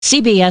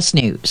CBS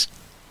News.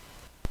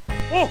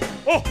 Ho,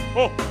 ho,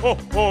 ho, ho,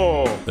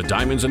 ho. The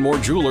Diamonds and More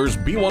Jewelers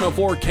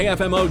B104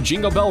 KFMO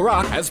Jingle Bell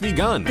Rock has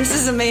begun. This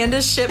is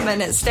Amanda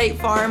Shipman at State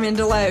Farm in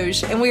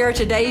Deloge, and we are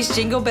today's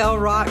Jingle Bell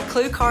Rock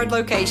Clue Card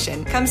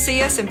location. Come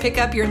see us and pick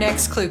up your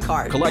next Clue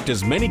Card. Collect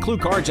as many Clue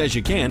Cards as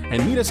you can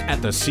and meet us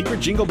at the secret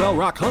Jingle Bell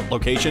Rock Hunt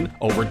location.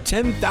 Over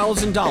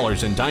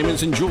 $10,000 in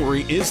diamonds and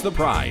jewelry is the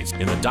prize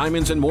in the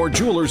Diamonds and More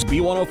Jewelers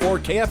B104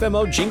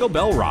 KFMO Jingle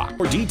Bell Rock.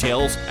 For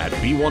details at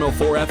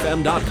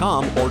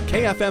b104fm.com or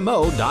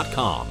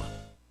kfmo.com.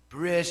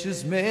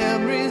 Precious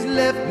memories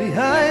left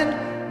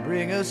behind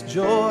bring us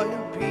joy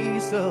and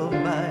peace of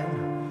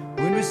mind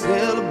when we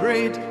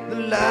celebrate the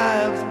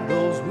lives of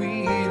those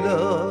we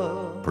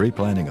love.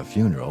 Pre-planning a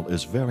funeral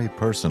is very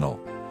personal.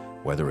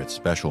 Whether it's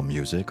special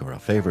music or a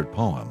favorite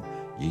poem,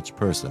 each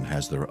person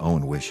has their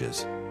own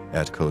wishes.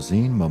 At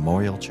Cozine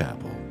Memorial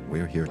Chapel,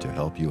 we're here to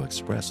help you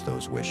express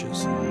those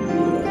wishes.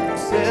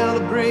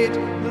 Celebrate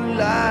the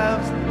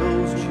lives of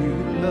those you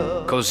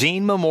love.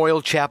 Cozine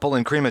Memorial Chapel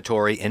and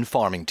Crematory in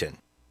Farmington.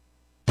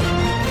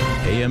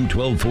 AM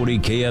 1240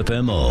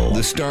 KFMO.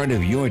 The start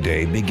of your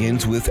day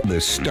begins with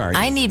The Start.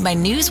 I need my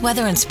news,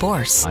 weather, and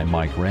sports. I'm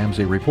Mike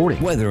Ramsey reporting.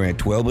 Weather at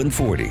 12 and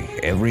 40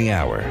 every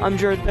hour. I'm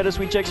Jared Pettis.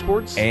 We check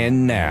sports.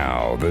 And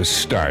now, The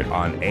Start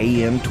on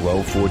AM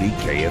 1240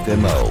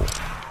 KFMO.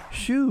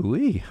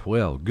 Shoo-wee.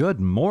 Well, good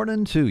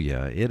morning to you.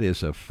 It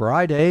is a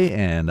Friday,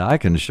 and I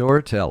can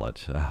sure tell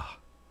it.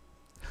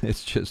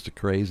 It's just a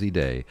crazy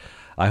day.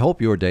 I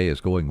hope your day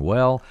is going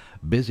well.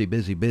 Busy,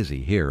 busy,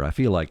 busy here. I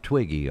feel like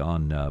Twiggy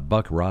on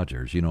Buck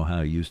Rogers. You know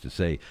how he used to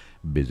say,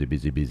 busy,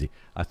 busy, busy.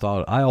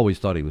 I always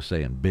thought he was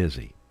saying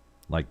busy.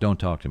 Like, don't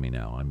talk to me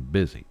now. I'm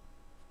busy.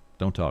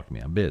 Don't talk to me.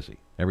 I'm busy.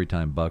 Every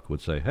time Buck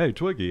would say, hey,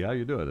 Twiggy, how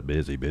you doing?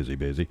 Busy, busy,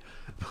 busy.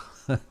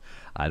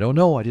 I don't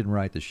know. I didn't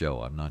write the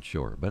show. I'm not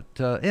sure. But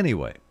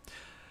anyway,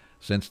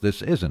 since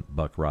this isn't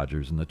Buck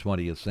Rogers in the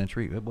 20th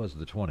century, it was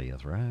the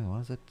 20th, right?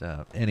 Was it?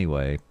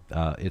 Anyway,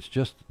 it's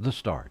just the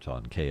start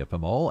on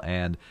KFMO.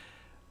 And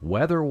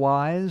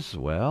weather-wise,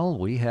 well,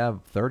 we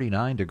have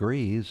 39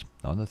 degrees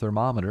on the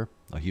thermometer,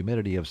 a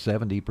humidity of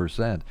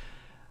 70%,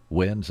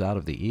 winds out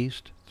of the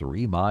east,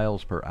 3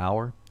 miles per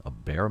hour, a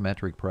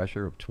barometric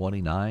pressure of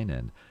 29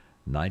 and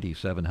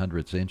 97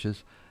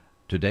 inches.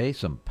 Today,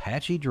 some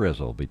patchy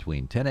drizzle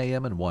between 10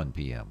 a.m. and 1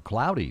 p.m.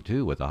 Cloudy,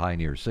 too, with a high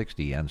near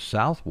 60, and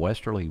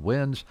southwesterly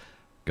winds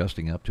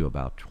gusting up to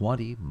about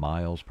 20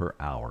 miles per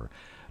hour.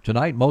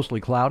 Tonight, mostly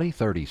cloudy,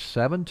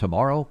 37.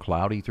 Tomorrow,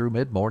 cloudy through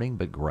mid-morning,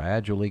 but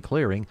gradually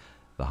clearing.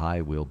 The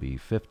high will be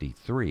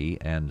 53.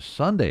 And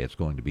Sunday, it's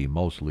going to be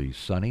mostly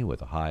sunny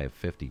with a high of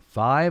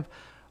 55.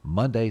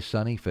 Monday,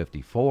 sunny,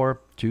 54.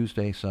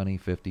 Tuesday, sunny,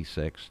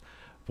 56.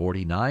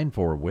 49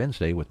 for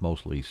Wednesday with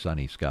mostly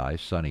sunny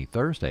skies. Sunny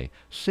Thursday,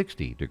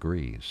 60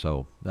 degrees.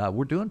 So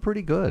we're doing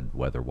pretty good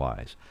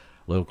weather-wise.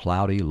 A little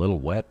cloudy, a little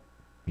wet,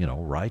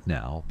 right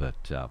now.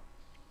 But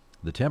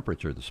the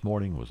temperature this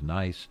morning was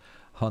nice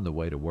on the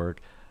way to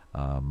work.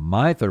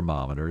 My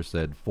thermometer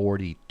said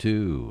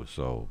 42,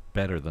 so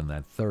better than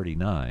that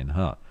 39,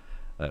 huh?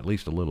 At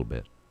least a little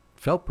bit.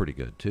 Felt pretty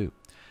good, too.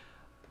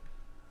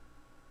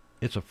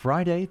 It's a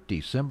Friday,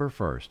 December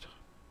 1st.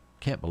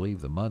 Can't believe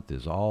the month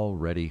is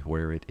already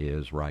where it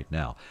is right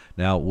now.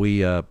 Now,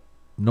 we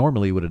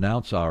normally would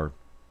announce our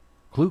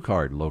clue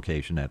card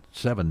location at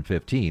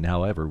 7:15.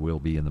 However, we'll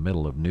be in the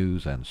middle of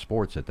news and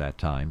sports at that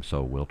time,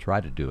 so we'll try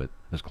to do it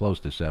as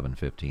close to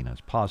 7:15 as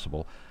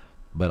possible.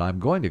 But I'm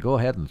going to go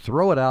ahead and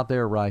throw it out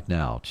there right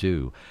now,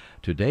 too.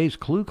 Today's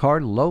clue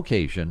card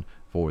location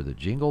for the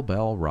Jingle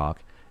Bell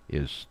Rock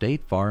is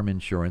State Farm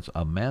Insurance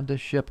Amanda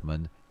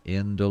Shipman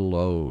in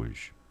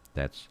Deloge.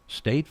 That's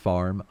State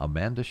Farm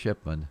Amanda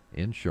Shipman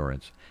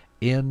Insurance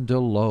in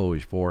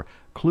Deloge for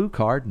clue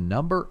card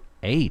number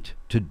 8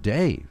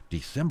 today,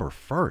 December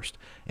 1st,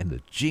 in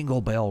the Jingle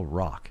Bell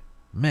Rock.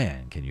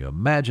 Man, can you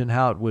imagine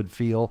how it would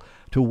feel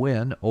to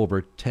win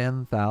over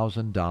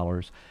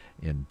 $10,000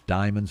 in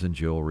diamonds and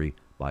jewelry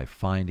by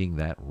finding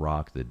that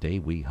rock the day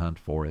we hunt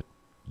for it,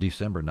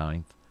 December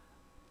 9th?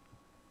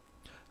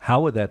 How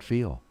would that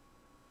feel?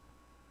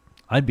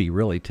 I'd be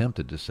really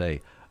tempted to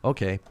say,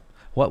 okay,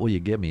 what will you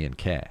give me in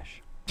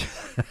cash?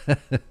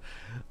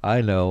 I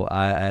know,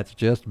 that's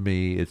just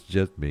me. It's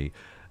just me.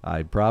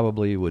 I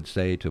probably would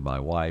say to my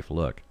wife,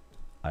 look,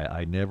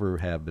 I never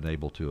have been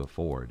able to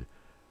afford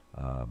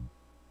a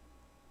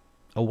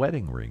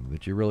wedding ring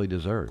that you really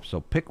deserve. So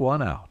pick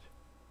one out.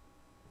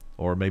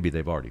 Or maybe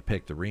they've already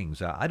picked the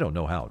rings out. I don't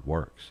know how it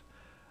works.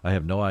 I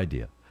have no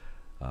idea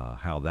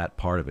how that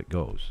part of it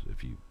goes,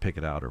 if you pick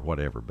it out or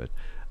whatever. But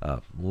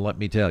let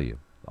me tell you,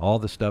 all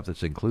the stuff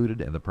that's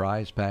included in the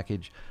prize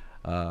package,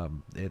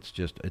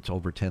 it's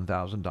over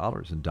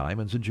 $10,000 in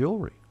diamonds and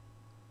jewelry.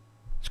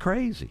 It's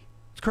crazy.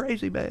 It's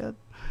crazy, man.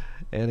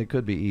 And it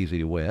could be easy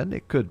to win.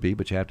 It could be,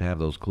 but you have to have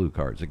those clue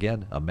cards.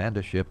 Again,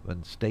 Amanda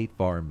Shipman, State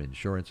Farm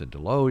Insurance in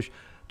Deloge.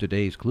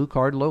 Today's clue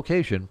card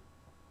location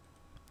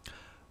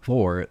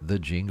for the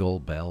Jingle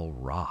Bell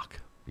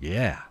Rock.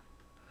 Yeah.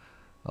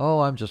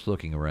 I'm just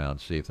looking around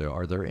to see if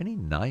are there any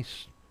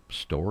nice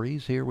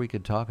stories here we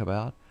could talk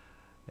about.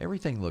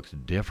 Everything looks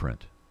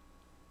different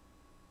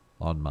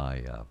on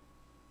my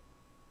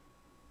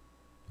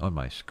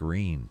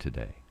screen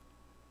today.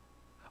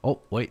 Oh,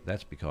 wait,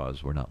 that's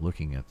because we're not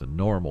looking at the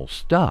normal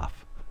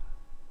stuff.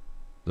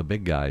 The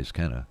big guys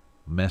kind of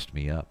messed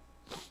me up.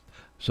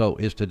 So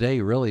is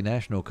today really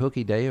National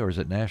Cookie Day or is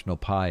it National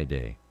Pie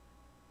Day?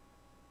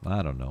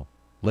 I don't know.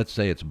 Let's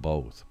say it's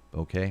both,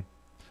 okay?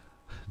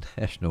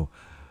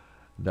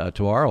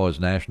 Tomorrow is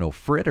National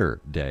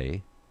Fritter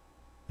Day,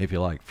 if you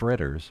like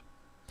fritters.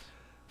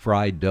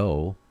 Fried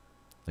dough.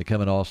 They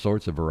come in all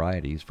sorts of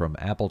varieties, from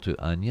apple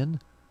to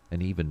onion,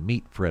 and even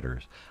meat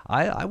fritters.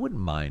 I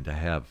wouldn't mind to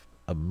have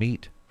a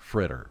meat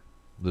fritter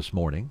this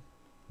morning,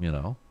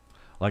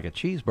 like a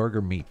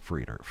cheeseburger meat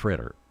fritter.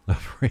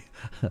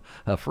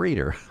 A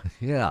fritter.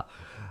 Yeah.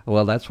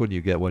 Well, that's when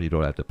you get one you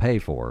don't have to pay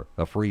for.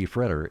 A free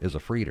fritter is a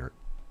fritter,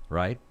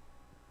 right?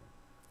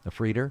 A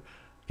fritter.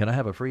 Can I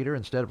have a fritter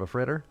instead of a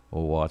fritter?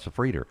 Oh, what's a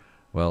fritter?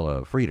 Well,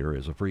 a fritter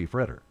is a free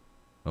fritter.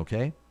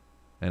 Okay?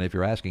 And if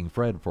you're asking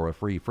Fred for a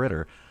free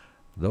fritter,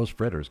 those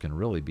fritters can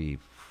really be...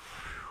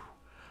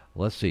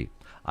 Let's see.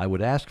 I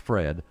would ask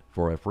Fred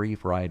for a free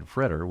fried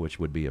fritter, which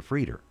would be a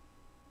fritter.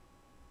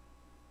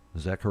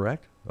 Is that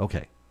correct?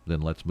 Okay.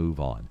 Then let's move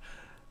on.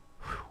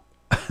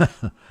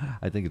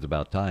 I think it's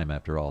about time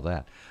after all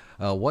that.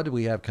 What do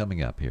we have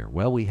coming up here?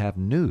 Well, we have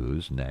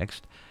news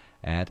next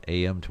at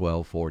AM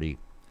 1240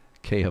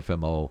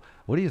 KFMO.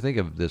 What do you think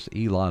of this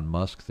Elon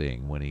Musk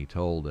thing when he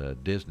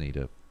told Disney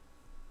to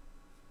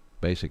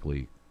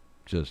basically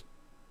just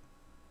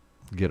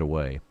get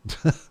away?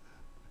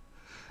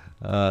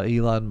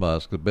 Elon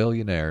Musk, the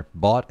billionaire,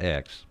 bought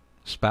X,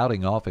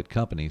 spouting off at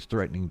companies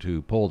threatening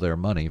to pull their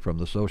money from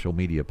the social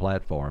media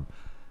platform.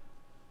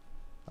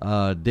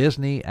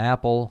 Disney,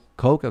 Apple,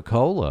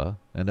 Coca-Cola,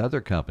 and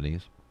other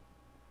companies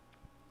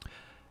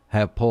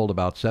have pulled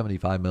about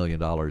 $75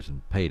 million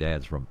in paid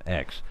ads from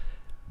X.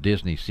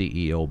 Disney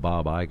CEO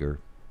Bob Iger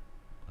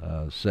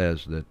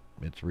says that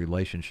its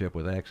relationship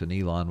with X and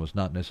Elon was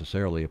not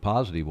necessarily a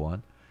positive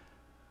one.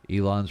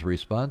 Elon's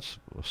response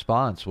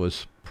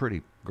was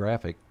pretty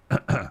graphic.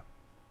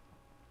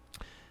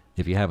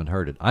 If you haven't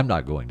heard it, I'm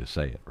not going to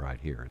say it right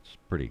here. It's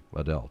pretty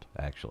adult,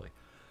 actually.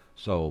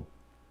 So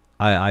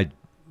I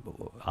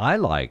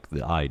like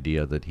the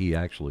idea that he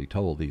actually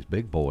told these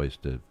big boys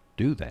to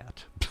do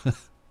that.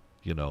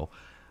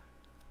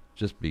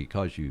 Just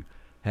because you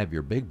have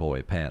your big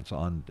boy pants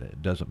on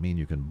doesn't mean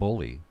you can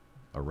bully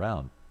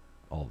around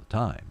all the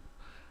time.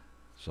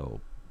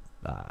 So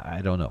I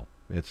don't know.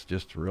 It's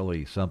just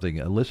really something.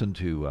 Listen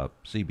to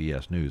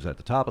CBS News at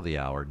the top of the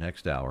hour,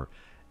 next hour,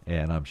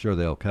 and I'm sure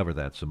they'll cover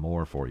that some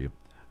more for you.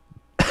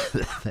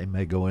 They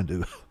may go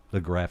into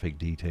the graphic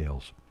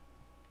details,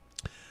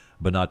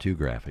 but not too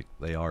graphic.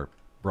 They are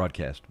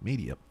broadcast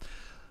media.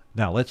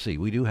 Now, let's see.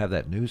 We do have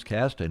that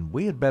newscast, and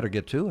we had better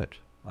get to it.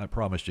 I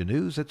promised you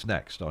news. It's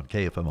next on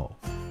KFMO.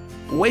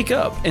 Wake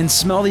up and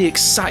smell the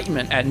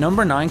excitement at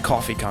Number 9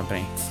 Coffee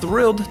Company.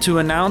 Thrilled to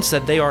announce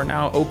that they are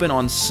now open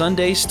on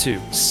Sundays too.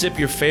 Sip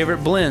your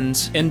favorite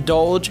blends,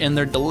 indulge in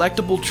their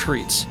delectable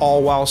treats,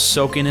 all while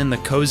soaking in the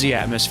cozy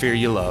atmosphere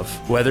you love.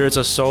 Whether it's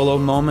a solo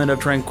moment of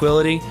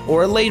tranquility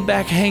or a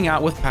laid-back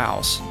hangout with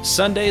pals,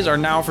 Sundays are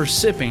now for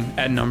sipping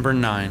at Number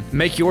 9.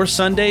 Make your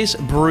Sundays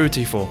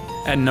beautiful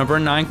at Number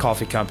 9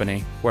 Coffee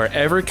Company, where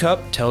every cup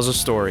tells a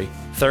story.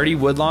 30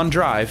 Woodlawn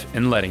Drive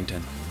in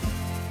Leadington.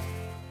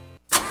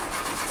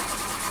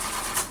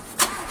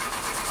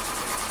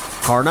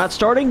 Car not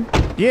starting?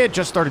 Yeah, it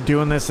just started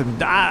doing this,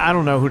 and I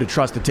don't know who to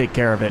trust to take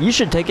care of it. You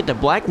should take it to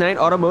Black Knight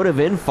Automotive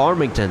in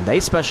Farmington. They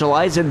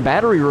specialize in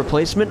battery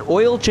replacement,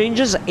 oil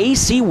changes,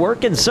 AC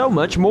work, and so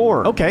much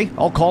more. Okay,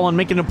 I'll call and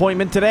make an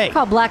appointment today.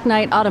 Call Black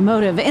Knight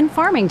Automotive in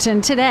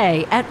Farmington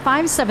today at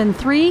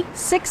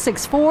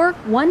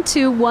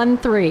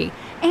 573-664-1213.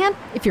 And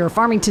if you're a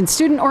Farmington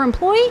student or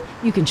employee,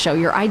 you can show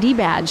your ID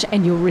badge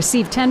and you'll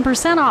receive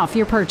 10% off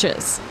your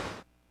purchase.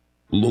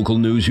 Local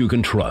news you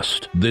can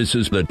trust. This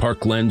is the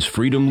Parkland's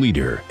Freedom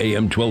Leader,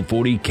 AM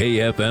 1240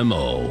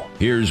 KFMO.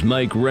 Here's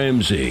Mike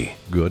Ramsey.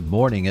 Good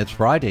morning. It's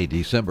Friday,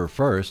 December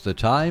 1st. The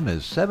time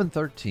is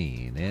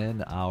 7:13.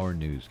 In our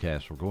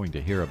newscast, we're going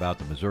to hear about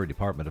the Missouri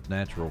Department of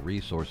Natural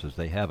Resources.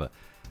 They have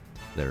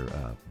their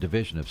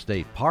Division of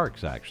State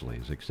Parks, actually,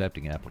 is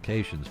accepting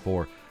applications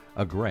for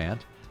a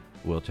grant.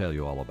 We'll tell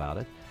you all about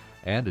it.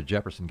 And a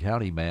Jefferson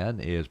County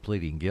man is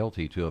pleading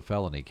guilty to a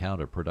felony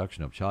count of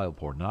production of child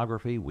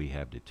pornography. We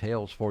have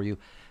details for you.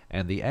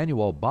 And the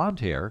annual Bonne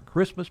Terre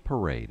Christmas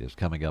Parade is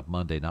coming up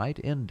Monday night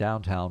in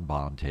downtown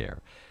Bonne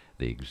Terre.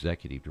 The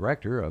executive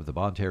director of the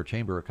Bonne Terre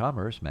Chamber of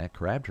Commerce, Matt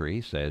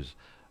Crabtree, says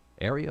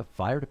area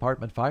fire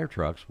department fire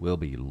trucks will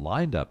be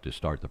lined up to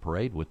start the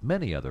parade with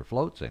many other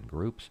floats and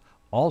groups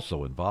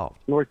also involved.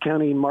 North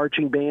County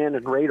Marching Band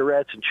and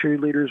Raiderettes and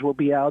cheerleaders will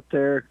be out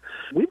there.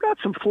 We've got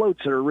some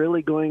floats that are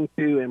really going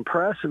to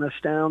impress and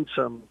astound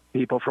some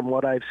people from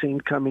what I've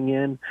seen coming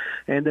in.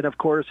 And then, of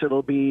course,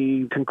 it'll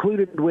be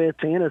concluded with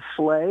Santa's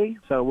sleigh.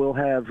 So we'll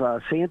have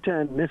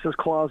Santa and Mrs.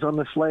 Claus on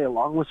the sleigh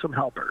along with some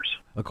helpers.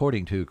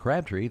 According to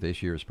Crabtree,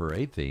 this year's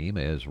parade theme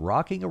is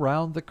Rocking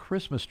Around the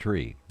Christmas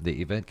Tree. The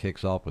event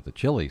kicks off with a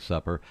chili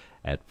supper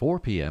at 4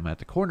 p.m. at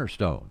the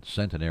Cornerstone,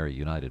 Centenary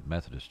United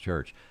Methodist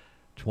Church,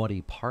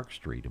 20 Park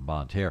Street in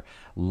Bonne Terre.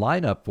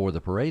 Lineup for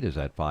the parade is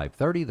at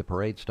 5:30. The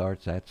parade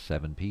starts at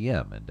 7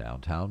 p.m. in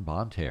downtown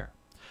Bonne Terre.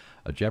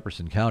 A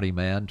Jefferson County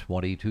man,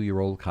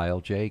 22-year-old Kyle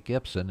J.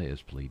 Gibson,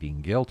 is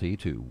pleading guilty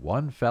to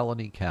one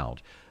felony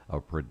count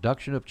of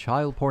production of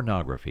child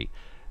pornography.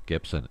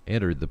 Gibson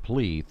entered the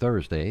plea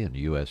Thursday in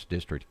U.S.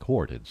 District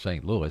Court in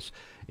St. Louis.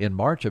 In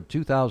March of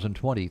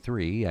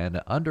 2023,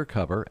 an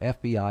undercover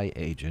FBI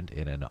agent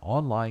in an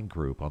online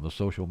group on the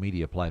social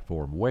media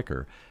platform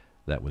Wicker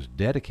that was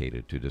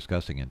dedicated to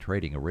discussing and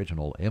trading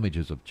original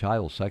images of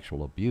child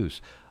sexual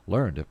abuse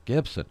learned of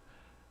Gibson.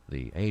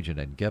 The agent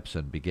and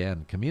Gibson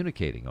began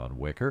communicating on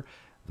Wicker.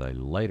 They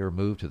later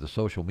moved to the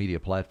social media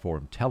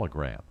platform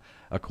Telegram.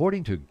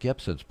 According to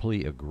Gibson's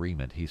plea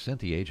agreement, he sent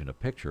the agent a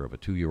picture of a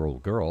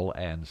 2-year-old girl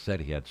and said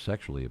he had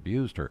sexually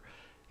abused her.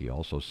 He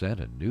also sent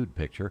a nude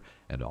picture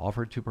and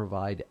offered to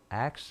provide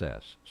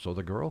access so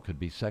the girl could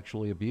be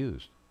sexually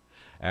abused.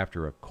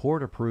 After a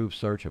court-approved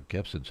search of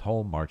Gibson's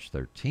home March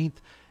 13th,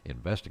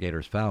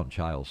 investigators found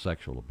child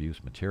sexual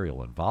abuse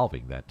material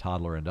involving that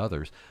toddler and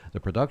others.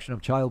 The production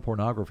of child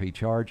pornography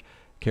charge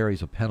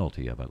carries a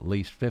penalty of at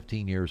least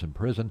 15 years in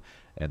prison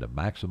and a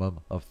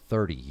maximum of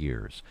 30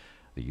 years.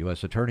 The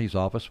U.S. Attorney's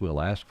Office will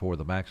ask for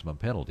the maximum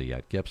penalty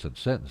at Gibson's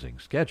sentencing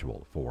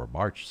scheduled for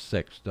March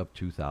 6th of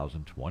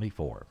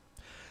 2024.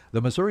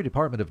 The Missouri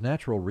Department of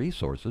Natural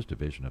Resources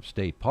Division of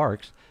State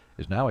Parks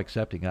is now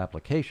accepting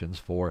applications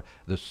for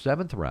the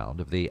 7th round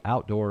of the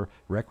Outdoor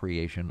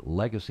Recreation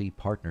Legacy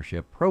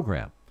Partnership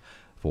Program.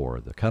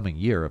 For the coming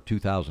year of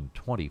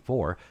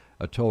 2024,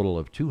 a total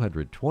of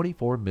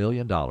 $224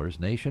 million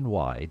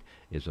nationwide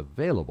is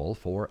available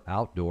for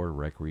outdoor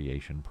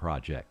recreation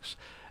projects.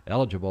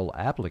 Eligible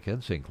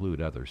applicants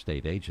include other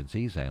state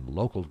agencies and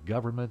local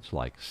governments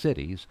like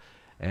cities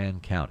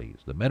and counties.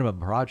 The minimum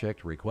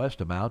project request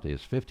amount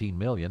is $15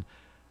 million.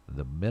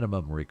 The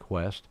minimum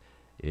request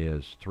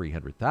is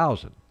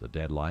 $300,000. The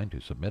deadline to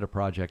submit a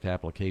project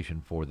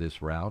application for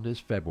this round is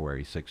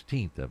February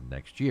 16th of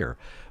next year.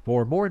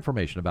 For more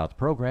information about the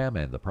program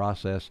and the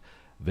process,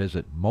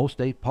 visit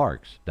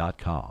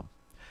mostateparks.com.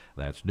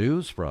 That's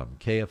news from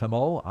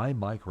KFMO. I'm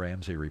Mike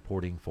Ramsey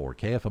reporting for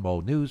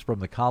KFMO News from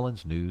the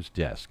Collins News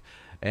Desk.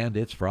 And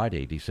it's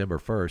Friday, December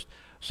 1st.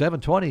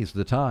 7:20 is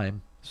the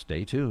time.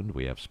 Stay tuned.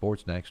 We have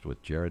sports next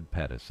with Jared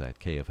Pettis at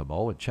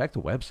KFMO. And check the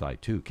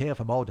website, too,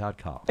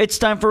 kfmo.com. It's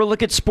time for a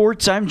look at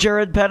sports. I'm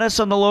Jared Pettis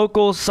on the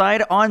local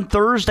side. On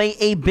Thursday,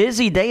 a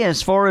busy day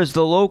as far as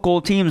the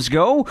local teams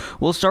go.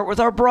 We'll start with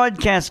our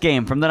broadcast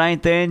game from the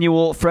 9th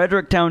annual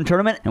Fredericktown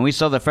tournament. And we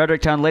saw the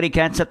Fredericktown Lady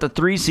Cats at the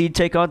 3 seed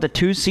take on the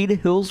 2 seed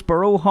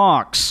Hillsboro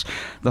Hawks.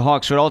 The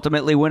Hawks would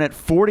ultimately win at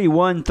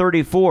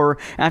 41-34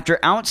 after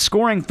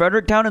outscoring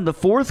Fredericktown in the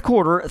fourth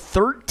quarter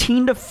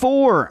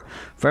 13-4.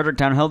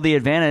 Fredericktown held the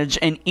advantage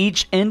in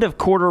each end of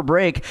quarter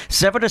break,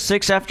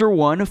 7-6 after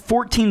 1,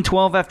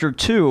 14-12 after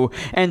 2,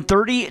 and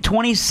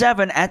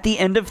 30-27 at the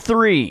end of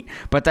 3.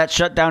 But that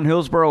shut down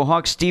Hillsboro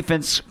Hawks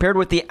defense, paired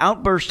with the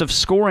outburst of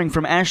scoring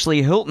from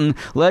Ashley Hilton,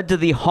 led to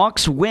the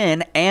Hawks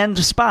win and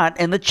spot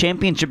in the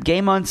championship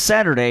game on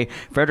Saturday.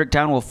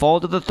 Fredericktown will fall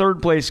to the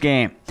third-place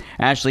game.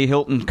 Ashley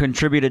Hilton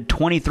contributed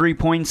 23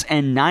 points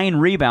and 9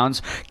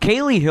 rebounds.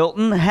 Kaylee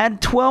Hilton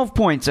had 12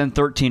 points and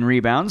 13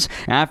 rebounds.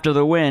 After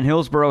the win,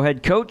 Hillsboro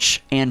head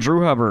coach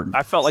Andrew Hubbard.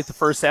 I felt like the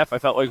first half, I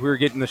felt like we were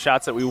getting the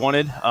shots that we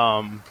wanted.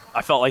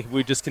 I felt like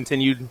we just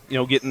continued,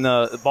 getting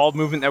the ball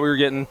movement that we were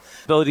getting,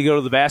 ability to go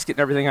to the basket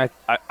and everything.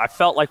 I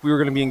felt like we were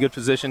going to be in good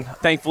position.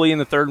 Thankfully, in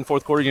the third and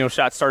fourth quarter,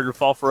 shots started to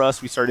fall for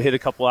us. We started to hit a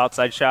couple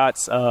outside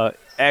shots.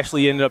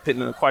 Ashley ended up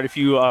hitting quite a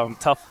few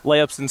tough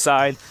layups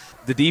inside.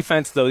 The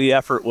defense, though, the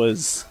effort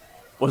was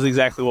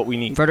exactly what we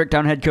need.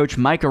 Fredericktown head coach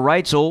Micah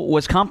Reitzel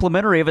was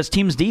complimentary of his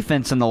team's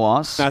defense in the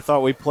loss. I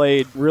thought we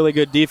played really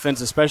good defense,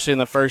 especially in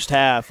the first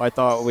half. I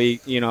thought we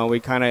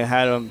kind of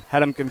had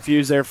them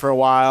confused there for a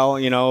while,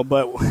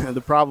 but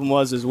the problem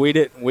was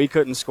we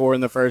couldn't score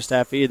in the first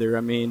half either.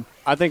 I mean,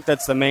 I think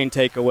that's the main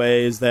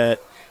takeaway is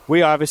that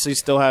we obviously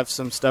still have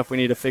some stuff we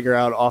need to figure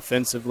out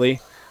offensively.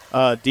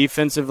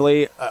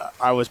 Defensively,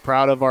 I was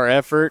proud of our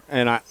effort,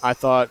 and I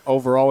thought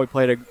overall we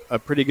played a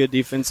pretty good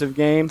defensive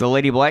game. The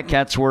Lady Black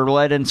Cats were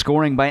led in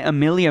scoring by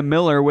Amelia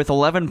Miller with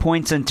 11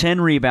 points and 10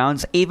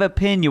 rebounds. Ava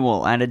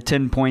Pinuel added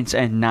 10 points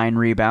and 9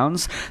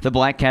 rebounds. The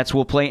Black Cats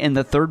will play in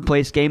the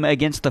third-place game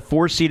against the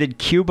 4-seeded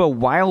Cuba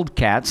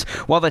Wildcats,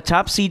 while the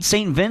top seed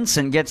St.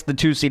 Vincent gets the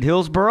 2-seed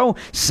Hillsboro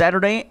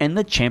Saturday in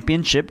the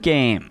championship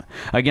game.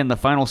 Again, the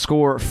final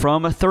score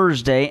from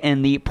Thursday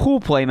in the pool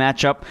play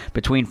matchup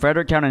between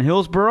Fredericktown and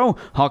Hillsboro,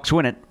 Hawks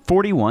win it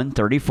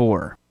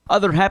 41-34.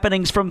 Other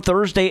happenings from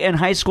Thursday in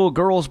high school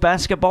girls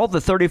basketball: the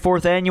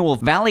 34th annual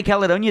Valley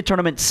Caledonia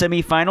Tournament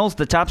semifinals.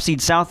 The top seed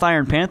South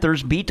Iron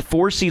Panthers beat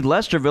 4-seed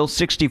Lesterville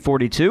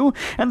 60-42,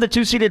 and the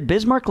 2-seeded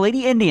Bismarck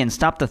Lady Indians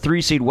topped the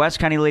 3-seed West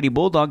County Lady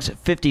Bulldogs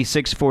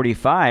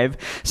 56-45.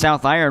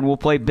 South Iron will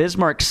play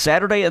Bismarck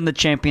Saturday in the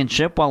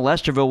championship, while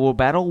Lesterville will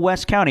battle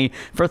West County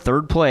for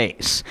third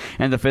place.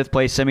 And the 5th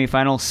place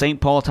semifinal,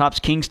 St. Paul tops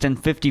Kingston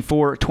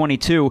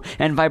 54-22,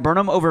 and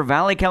Viburnum over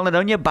Valley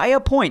Caledonia by a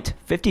point,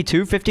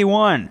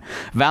 52-51.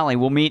 Valley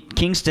will meet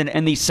Kingston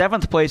in the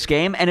 7th place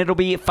game, and it'll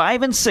be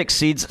 5 and 6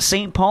 seeds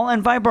St. Paul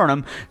and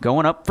Viburnum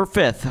going up for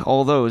 5th,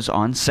 all those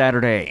on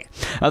Saturday.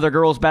 Other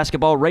girls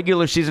basketball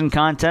regular season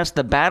contest: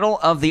 the Battle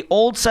of the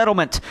Old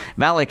Settlement.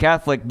 Valley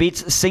Catholic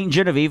beats St.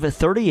 Genevieve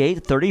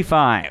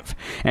 38-35.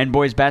 And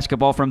boys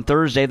basketball from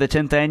Thursday, the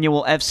 10th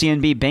annual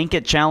FCNB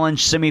Banquet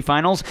Challenge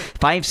semifinals.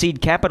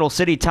 5-seed Capital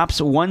City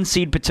tops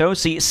 1-seed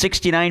Potosi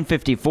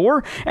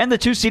 69-54, and the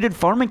 2-seeded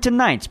Farmington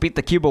Knights beat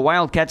the Cuba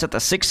Wildcats at the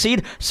 6th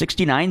seed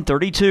 69-32.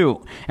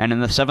 And in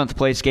the 7th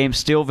place game,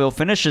 Steelville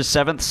finishes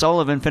 7th,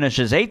 Sullivan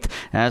finishes 8th,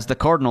 as the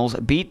Cardinals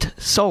beat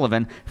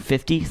Sullivan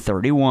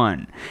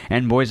 50-31.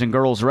 And boys and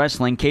girls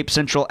wrestling, Cape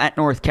Central at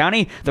North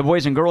County. The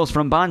boys and girls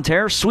from Bonne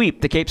Terre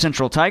sweep the Cape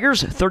Central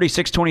Tigers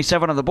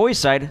 36-27 on the boys'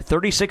 side,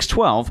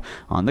 36-12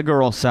 on the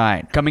girls'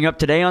 side. Coming up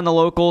today on the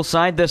local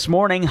side this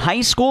morning,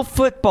 high school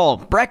football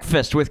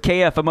breakfast with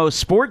KFMO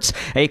Sports,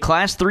 a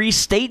Class 3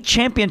 state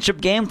championship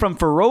game from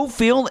Faroe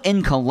Field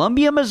in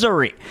Columbia,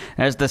 Missouri,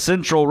 as the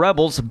Central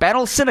Rebels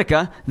battle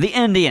Seneca, the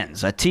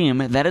Indians, a team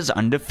that is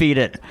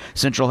undefeated.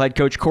 Central head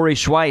coach Corey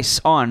Schweiss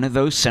on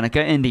those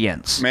Seneca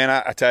Indians. Man,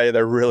 I tell you,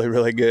 they're really,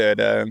 really good.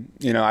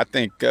 I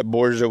think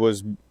Borgia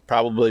was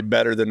probably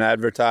better than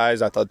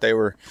advertised. I thought they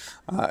were,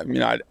 I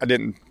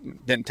didn't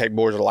take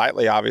Borgia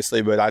lightly,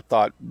 obviously, but I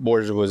thought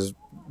Borgia was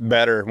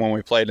better when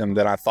we played them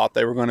than I thought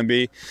they were going to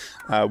be.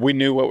 We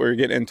knew what we were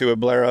getting into at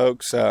Blair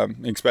Oaks,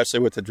 especially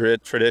with the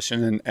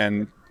tradition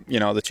and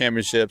the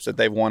championships that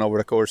they've won over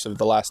the course of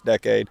the last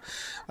decade.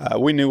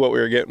 We knew what we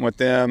were getting with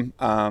them.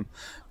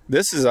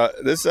 This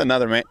is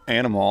another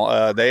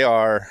animal. They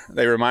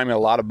remind me a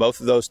lot of both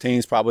of those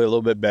teams, probably a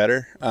little bit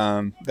better.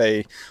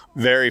 They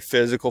very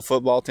physical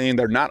football team.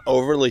 They're not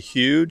overly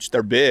huge.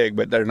 They're big,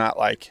 but they're not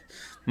like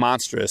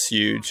monstrous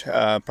huge.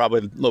 Probably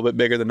a little bit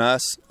bigger than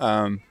us.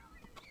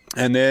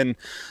 And then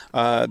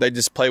they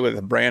just play with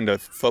a brand of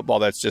football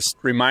that's just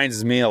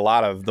reminds me a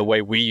lot of the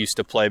way we used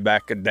to play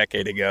back a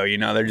decade ago.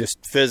 They're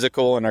just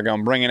physical, and they're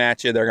going to bring it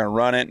at you. They're going to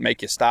run it,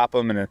 make you stop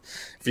them. And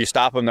if you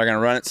stop them, they're going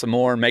to run it some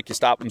more and make you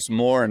stop them some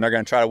more. And they're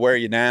going to try to wear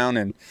you down.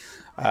 And,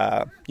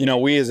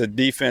 we as a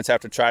defense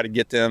have to try to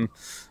get them,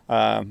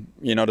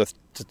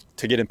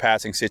 to get in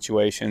passing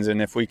situations.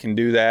 And if we can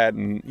do that,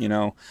 and,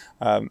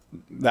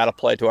 that'll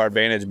play to our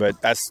advantage.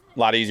 But that's a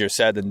lot easier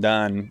said than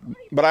done.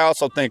 But I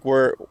also think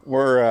we're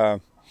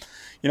a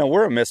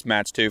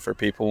mismatch too for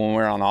people when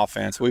we're on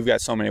offense. We've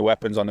got so many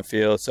weapons on the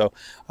field. So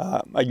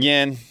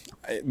again,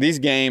 these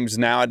games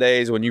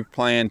nowadays, when you're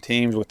playing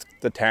teams with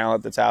the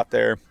talent that's out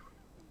there,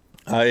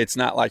 it's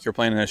not like you're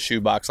playing in a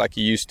shoebox like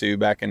you used to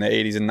back in the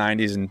 80s and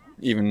 90s and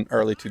even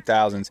early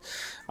 2000s.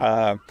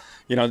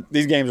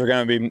 These games are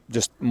going to be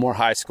just more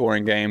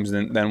high-scoring games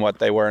than what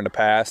they were in the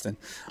past, and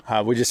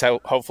we just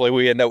hopefully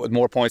we end up with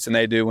more points than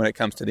they do when it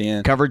comes to the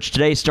end. Coverage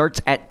today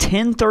starts at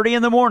 10:30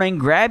 in the morning.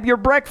 Grab your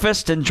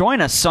breakfast and join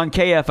us on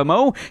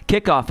KFMO.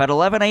 Kickoff at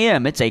 11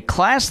 a.m. It's a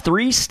Class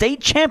 3 state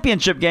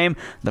championship game,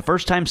 the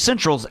first time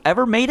Central's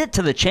ever made it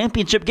to the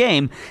championship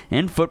game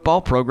in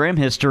football program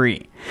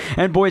history.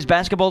 And boys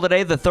basketball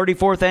today, the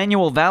 34th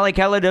annual Valley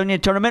Caledonia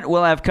Tournament.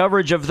 We'll have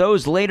coverage of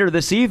those later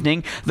this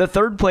evening. The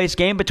third place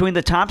game between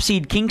the top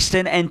seed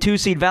Kingston and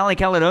 2-seed Valley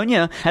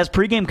Caledonia has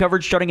pregame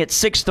coverage starting at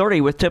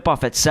 6:30 with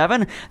tip-off at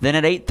 7. Then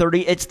at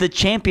 8:30, it's the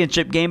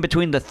championship game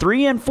between the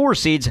 3 and 4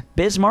 seeds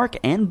Bismarck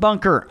and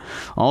Bunker.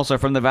 Also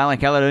from the Valley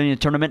Caledonia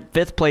Tournament,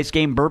 5th place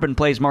game Bourbon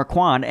plays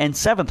Marquand, and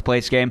 7th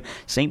place game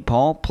St.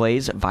 Paul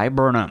plays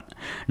Viburnum.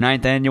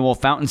 9th annual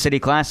Fountain City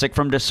Classic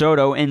from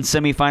DeSoto in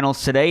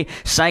semifinals today.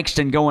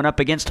 Sykeston going up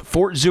against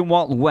Fort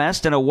Zumwalt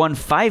West in a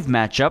 1-5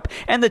 matchup,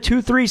 and the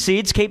 2-3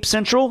 seeds Cape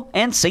Central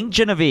and St.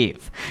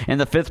 Genevieve. In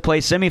the 5th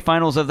place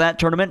semifinals of that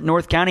tournament,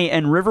 North County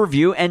and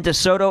Riverview, and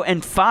DeSoto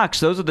and Fox,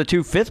 those are the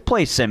 2 5th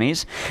place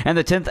semis. And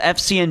the 10th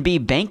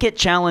FCNB Banquet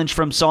Challenge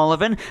from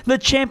Sullivan, the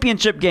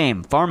championship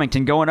game.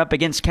 Farmington going up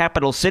against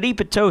Capital City.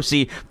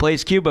 Potosi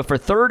plays Cuba for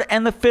 3rd,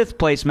 and the 5th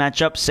place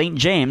matchup St.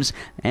 James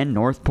and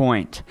North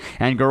Point.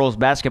 And girls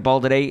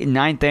basketball today,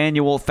 9th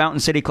annual Fountain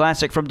City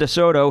Classic from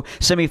DeSoto.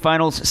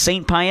 Semifinals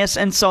St. Pius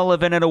and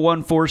Sullivan at a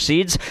 1-4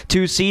 seeds,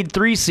 2-seed,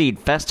 3-seed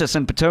Festus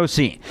and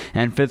Potosi.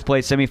 And 5th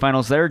place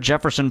semifinals there,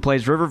 Jefferson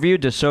plays Riverview,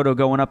 DeSoto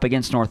going up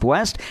against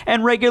Northwest.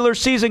 And regular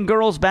season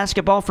girls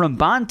basketball from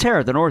Bonne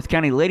Terre, the North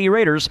County Lady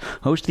Raiders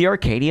host the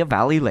Arcadia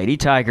Valley Lady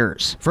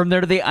Tigers. From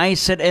there to the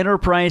ice at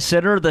Enterprise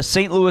Center, the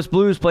St. Louis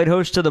Blues played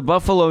host to the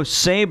Buffalo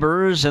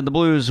Sabres, and the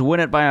Blues win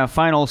it by a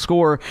final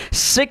score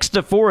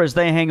 6-4 as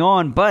they hang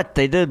on, but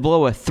they did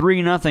blow a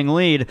 3-0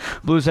 lead.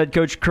 Blues head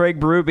coach Craig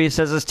Berube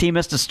says his team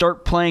has to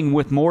start playing game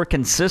with more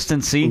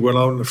consistency. We went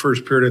out in the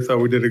first period. I thought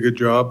we did a good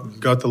job,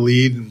 got the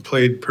lead and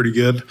played pretty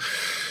good.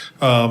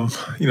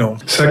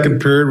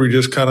 Second period, we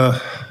just kind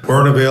of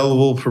weren't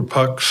available for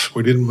pucks.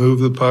 We didn't move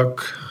the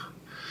puck.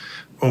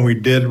 When we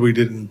did, we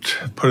didn't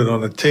put it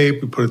on the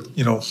tape. We put it,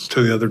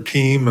 to the other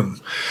team,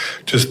 and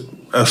just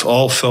us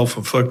all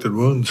self-inflicted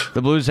wounds.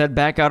 The Blues head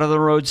back out on the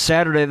road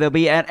Saturday. They'll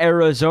be at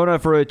Arizona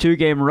for a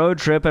 2-game road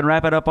trip and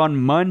wrap it up on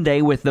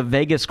Monday with the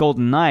Vegas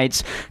Golden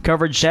Knights.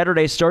 Coverage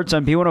Saturday starts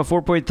on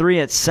B104.3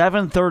 at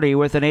 7:30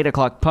 with an 8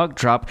 o'clock puck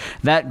drop.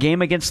 That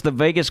game against the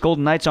Vegas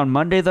Golden Knights on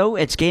Monday, though,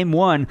 it's game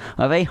 1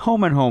 of a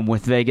home-and-home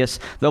with Vegas.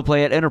 They'll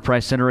play at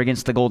Enterprise Center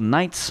against the Golden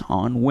Knights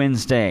on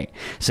Wednesday.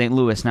 St.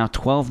 Louis now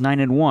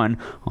 12-9-1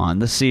 on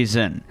the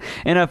season.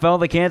 NFL,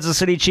 the Kansas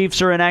City Chiefs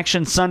are in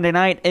action Sunday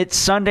night. It's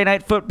Sunday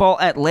Night Football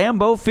at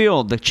Lambeau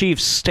Field. The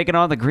Chiefs taking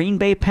on the Green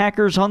Bay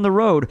Packers on the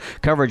road.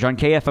 Coverage on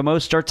KFMO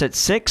starts at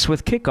 6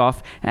 with kickoff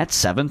at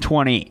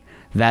 7:20.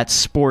 That's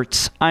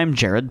sports. I'm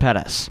Jared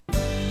Pettis.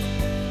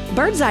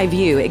 Bird's Eye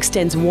View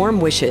extends warm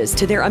wishes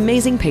to their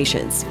amazing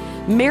patients.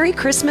 Merry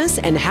Christmas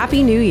and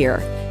Happy New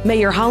Year.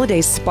 May your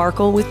holidays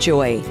sparkle with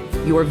joy.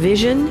 Your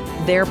vision,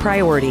 their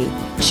priority.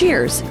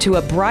 Cheers to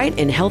a bright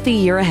and healthy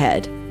year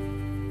ahead.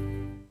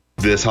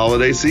 This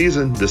holiday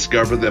season,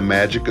 discover the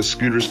magic of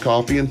Scooters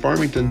Coffee in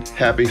Farmington.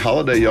 Happy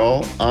holiday,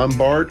 y'all. I'm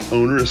Bart,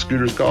 owner of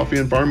Scooters Coffee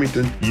in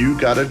Farmington. You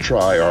gotta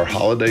try our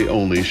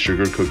holiday-only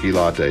sugar cookie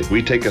latte.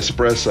 We take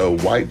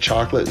espresso, white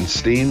chocolate, and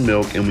steamed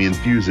milk, and we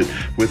infuse it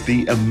with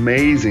the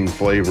amazing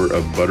flavor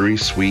of buttery,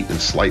 sweet,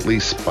 and slightly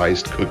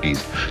spiced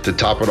cookies. To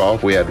top it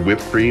off, we add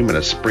whipped cream and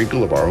a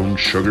sprinkle of our own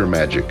sugar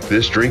magic.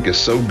 This drink is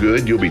so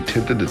good, you'll be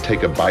tempted to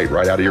take a bite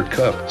right out of your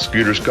cup.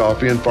 Scooters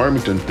Coffee in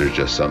Farmington. There's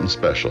just something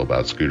special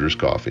about Scooters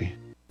Coffee.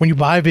 When you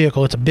buy a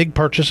vehicle, it's a big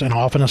purchase and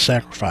often a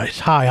sacrifice.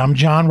 Hi, I'm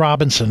John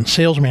Robinson,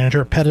 sales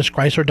manager at Pettis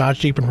Chrysler Dodge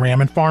Jeep and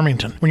Ram in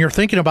Farmington. When you're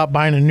thinking about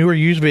buying a new or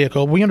used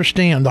vehicle, we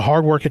understand the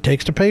hard work it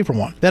takes to pay for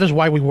one. That is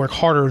why we work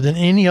harder than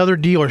any other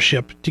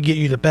dealership to get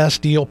you the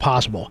best deal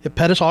possible. At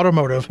Pettis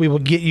Automotive, we will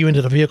get you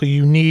into the vehicle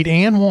you need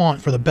and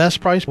want for the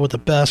best price with the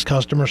best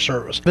customer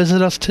service.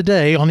 Visit us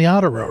today on the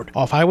Outer Road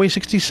off Highway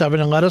 67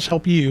 and let us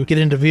help you get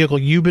into the vehicle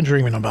you've been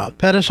dreaming about.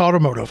 Pettis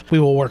Automotive, we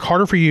will work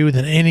harder for you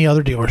than any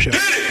other dealership.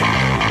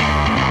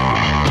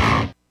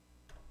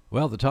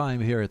 Well, the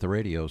time here at the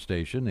radio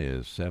station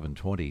is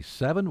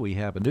 7:27. We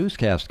have a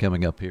newscast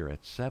coming up here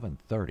at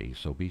 7:30,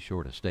 so be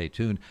sure to stay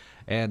tuned.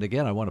 And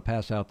again, I want to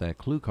pass out that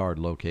clue card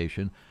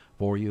location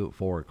for you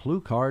for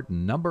clue card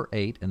number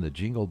 8 in the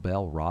Jingle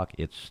Bell Rock.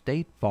 It's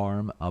State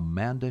Farm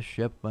Amanda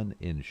Shipman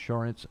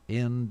Insurance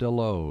in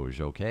Deloge,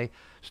 okay?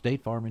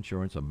 State Farm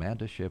Insurance,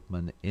 Amanda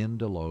Shipman in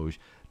Deloge.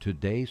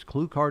 Today's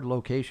clue card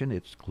location,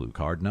 it's clue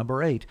card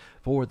number 8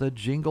 for the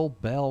Jingle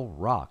Bell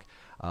Rock.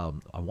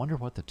 I wonder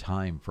what the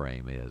time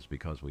frame is,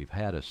 because we've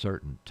had a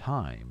certain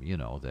time,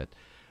 that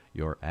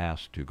you're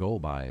asked to go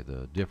by,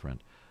 the different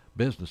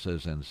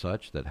businesses and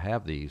such that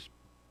have these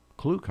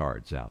clue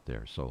cards out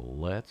there. So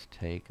let's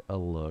take a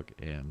look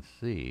and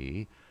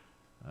see.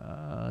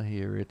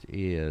 Here it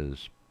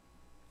is.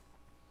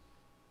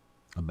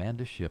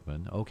 Amanda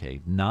Shipman.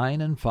 Okay,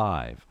 9 and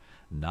 5.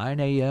 9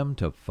 a.m.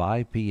 to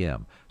 5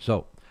 p.m.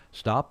 So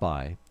stop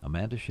by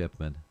Amanda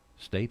Shipman,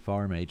 State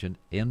Farm agent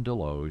in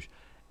Deloge,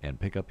 and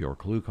pick up your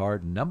clue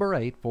card number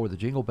 8 for the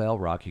Jingle Bell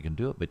Rock. You can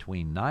do it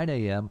between 9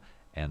 a.m.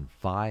 and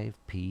 5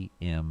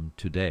 p.m.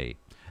 today.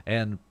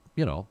 And,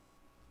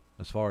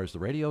 as far as the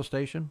radio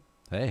station,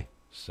 hey,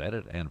 set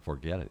it and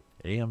forget it.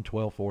 AM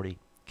 1240,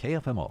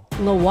 KFMO.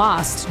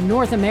 Lawast,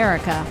 North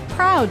America,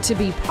 proud to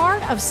be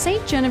part of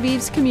St.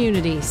 Genevieve's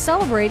community,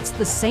 celebrates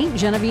the St.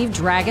 Genevieve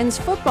Dragons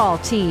football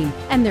team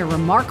and their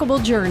remarkable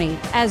journey.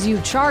 As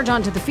you charge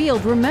onto the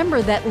field,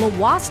 remember that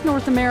Lawast,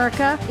 North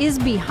America is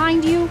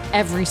behind you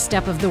every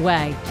step of the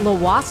way.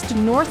 Lawast,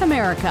 North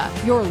America,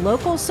 your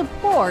local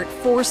support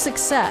for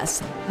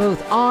success,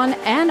 both on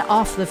and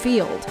off the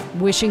field.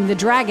 Wishing the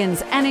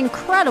Dragons an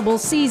incredible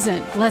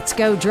season. Let's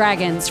go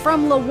Dragons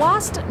from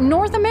Lawast,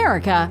 North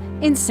America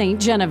in St.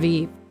 Genevieve.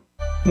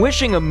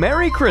 Wishing a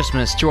Merry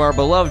Christmas to our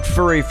beloved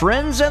furry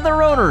friends and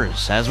their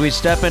owners. As we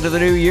step into the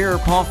new year,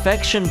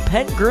 Pawfection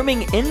Pet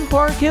Grooming in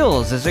Park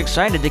Hills is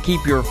excited to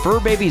keep your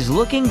fur babies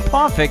looking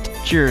perfect.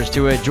 Cheers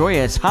to a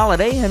joyous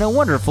holiday and a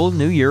wonderful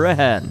new year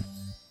ahead.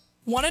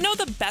 Want to know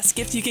the best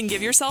gift you can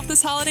give yourself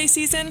this holiday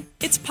season?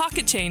 It's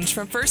Pocket Change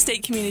from First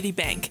State Community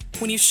Bank.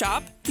 When you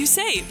shop, you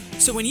save.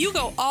 So when you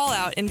go all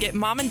out and get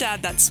mom and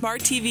dad that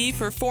smart TV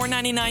for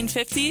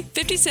 $499.50,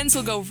 50 cents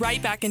will go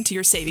right back into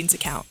your savings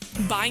account.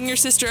 Buying your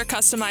sister a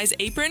customized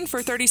apron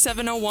for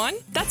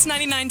 $37.01? That's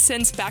 99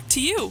 cents back to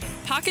you.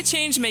 Pocket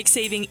Change makes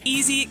saving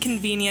easy,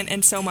 convenient,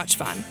 and so much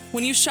fun.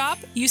 When you shop,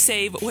 you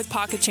save with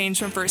Pocket Change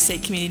from First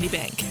State Community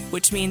Bank,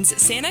 which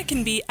means Santa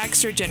can be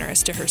extra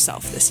generous to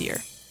herself this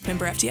year.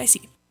 Member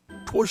FDIC.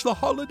 'Twas the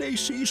holiday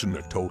season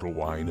at Total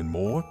Wine &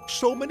 More.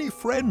 So many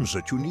friends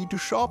that you need to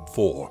shop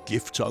for.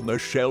 Gifts on their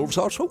shelves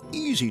are so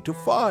easy to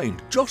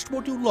find. Just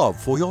what you love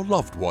for your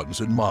loved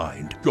ones in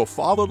mind. Your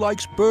father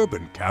likes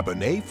bourbon,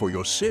 Cabernet for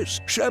your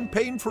sis.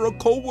 Champagne for a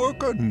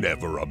coworker,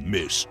 never a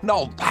miss.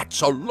 Now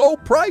that's a low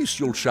price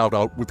you'll shout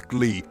out with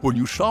glee when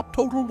you shop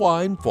Total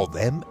Wine for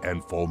them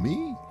and for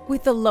me.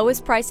 With the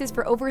lowest prices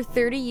for over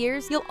 30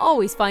 years, you'll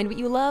always find what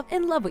you love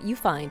and love what you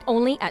find.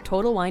 Only at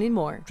Total Wine &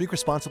 More. Drink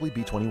responsibly,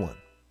 B21.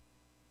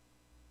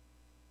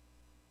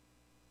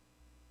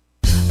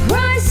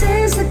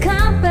 Prices the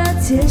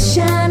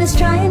competition is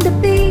trying to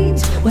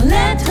beat. Well,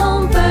 at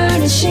Home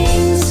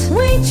Furnishings,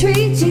 we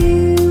treat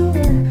you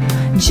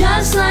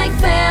just like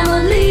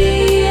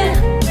family.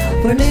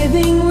 For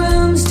living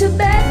rooms to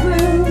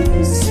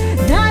bedrooms,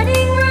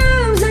 dining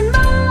rooms and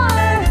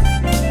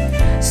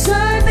more.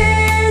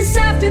 Service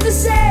after the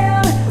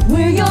sale,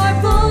 we're your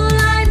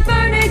full-line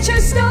furniture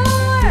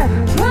store.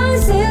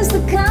 Prices the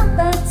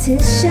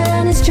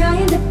competition is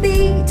trying to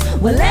beat.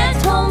 Well,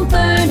 at Home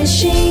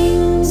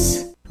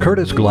Furnishings.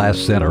 Curtis Glass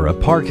Center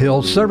of Park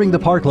Hill, serving the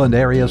Parkland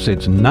area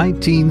since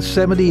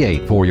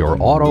 1978 for your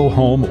auto,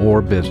 home,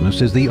 or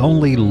business, is the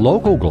only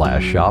local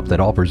glass shop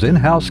that offers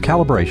in-house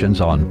calibrations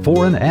on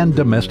foreign and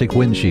domestic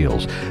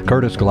windshields.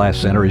 Curtis Glass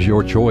Center is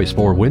your choice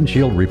for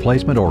windshield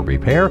replacement or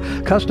repair,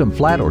 custom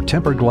flat or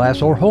tempered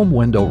glass or home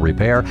window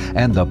repair,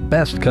 and the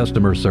best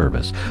customer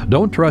service.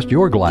 Don't trust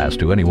your glass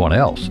to anyone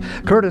else.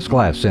 Curtis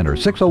Glass Center,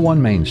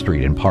 601 Main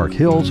Street in Park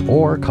Hills,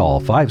 or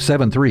call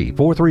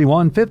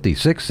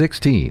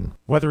 573-431-5616.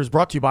 Weather is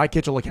brought to you by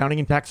Kitchell Accounting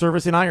and Tax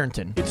Service in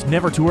Ironton. It's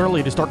never too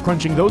early to start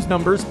crunching those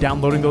numbers,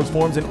 downloading those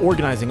forms, and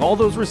organizing all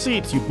those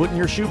receipts you put in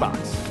your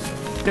shoebox.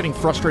 Getting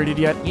frustrated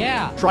yet?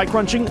 Yeah. Try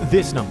crunching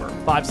this number,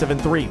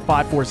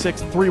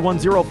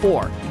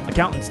 573-546-3104.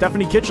 Accountant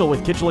Stephanie Kitchell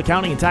with Kitchell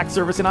Accounting and Tax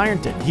Service in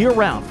Ironton,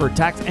 year-round for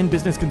tax and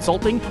business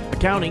consulting,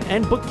 accounting,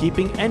 and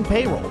bookkeeping and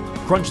payroll.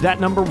 Crunch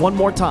that number one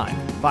more time,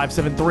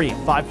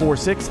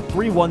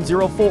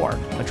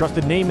 573-546-3104. A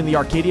trusted name in the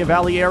Arcadia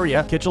Valley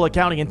area, Kitchell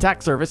Accounting and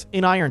Tax Service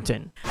in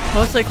Ironton.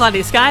 Mostly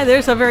cloudy sky.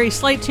 There's a very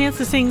slight chance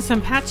of seeing some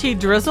patchy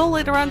drizzle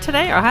later on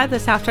today. Our high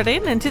this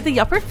afternoon into the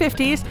upper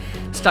 50s.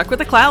 Stuck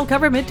with a cloud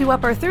cover mid to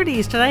upper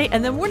 30s today.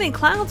 And then morning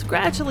clouds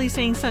gradually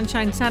seeing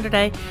sunshine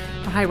Saturday.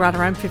 Our high right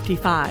around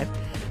 55.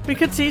 We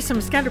could see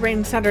some scattered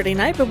rain Saturday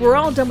night, but we're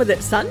all done with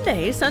it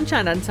Sunday.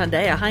 Sunshine on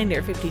Sunday, a high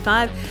near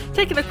 55.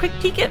 Taking a quick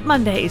peek at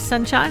Monday,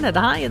 sunshine at a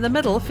high in the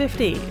middle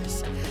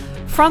 50s.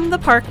 From the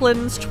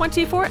Parkland's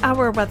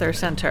 24-hour weather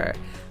center,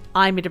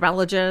 I'm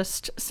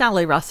meteorologist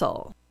Sally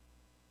Russell.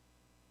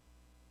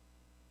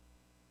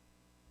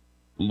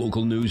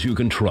 Local news you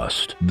can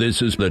trust.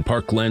 This is the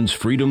Parkland's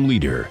Freedom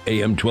Leader,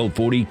 AM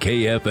 1240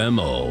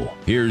 KFMO.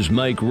 Here's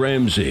Mike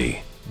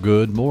Ramsey.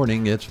 Good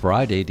morning. It's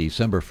Friday,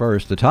 December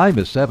 1st. The time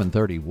is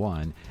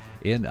 7:31.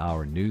 In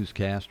our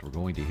newscast, we're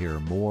going to hear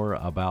more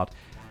about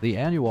the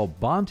annual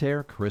Bonne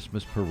Terre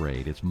Christmas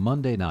Parade. It's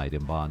Monday night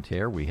in Bonne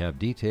Terre. We have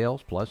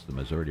details, plus the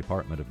Missouri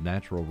Department of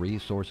Natural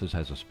Resources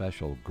has a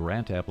special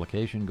grant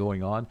application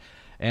going on.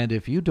 And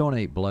if you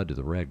donate blood to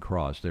the Red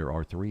Cross, there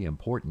are 3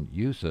 important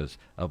uses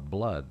of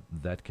blood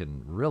that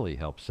can really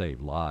help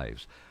save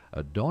lives.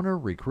 A donor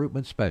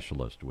recruitment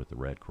specialist with the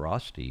Red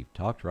Cross, Steve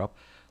Tochtrup,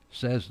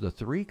 says the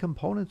 3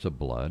 components of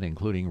blood,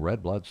 including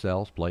red blood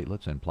cells,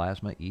 platelets, and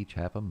plasma, each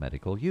have a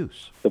medical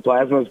use. The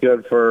plasma is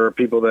good for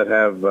people that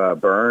have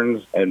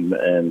burns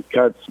and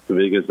cuts,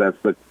 because that's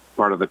the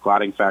part of the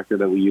clotting factor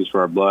that we use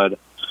for our blood.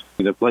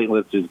 The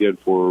platelets is good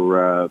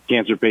for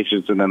cancer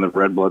patients, and then the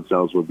red blood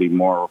cells would be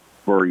more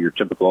for your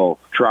typical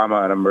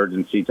trauma and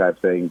emergency type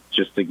thing,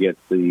 just to get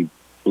the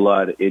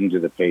blood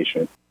into the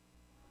patient.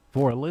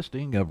 For a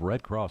listing of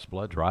Red Cross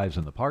blood drives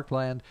in the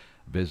Parkland,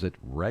 visit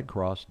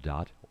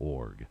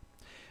redcross.org.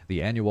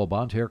 The annual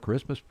Bonne Terre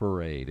Christmas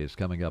Parade is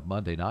coming up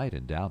Monday night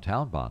in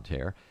downtown Bonne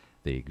Terre.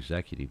 The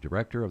executive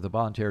director of the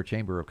Bonne Terre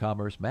Chamber of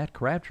Commerce, Matt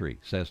Crabtree,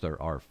 says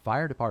there are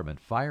fire department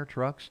fire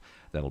trucks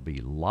that'll be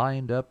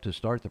lined up to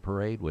start the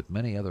parade, with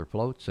many other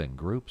floats and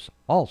groups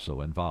also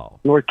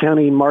involved. North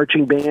County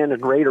marching band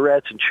and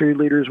Raiderettes and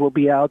cheerleaders will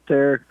be out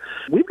there.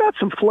 We've got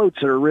some floats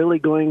that are really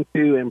going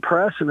to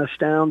impress and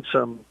astound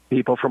some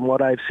people from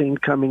what I've seen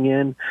coming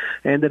in.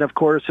 And then, of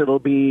course, it'll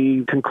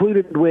be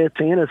concluded with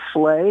Santa's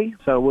sleigh.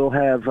 So we'll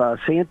have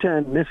Santa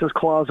and Mrs.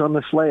 Claus on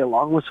the sleigh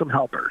along with some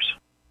helpers.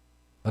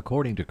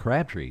 According to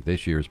Crabtree,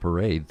 this year's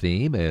parade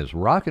theme is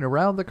Rockin'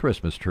 Around the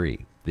Christmas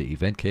Tree. The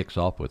event kicks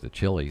off with a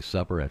chili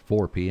supper at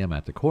 4 p.m.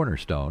 at the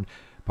Cornerstone,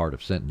 part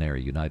of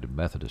Centenary United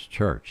Methodist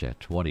Church at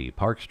 20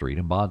 Park Street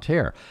in Bonne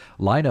Terre.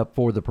 Lineup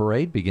for the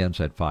parade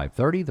begins at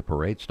 5:30. The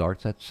parade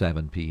starts at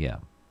 7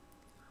 p.m.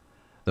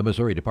 The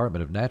Missouri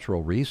Department of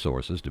Natural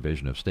Resources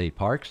Division of State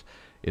Parks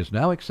is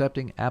now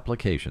accepting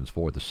applications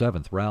for the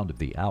 7th round of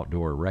the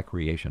Outdoor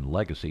Recreation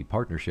Legacy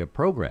Partnership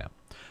Program.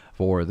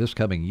 For this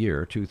coming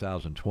year,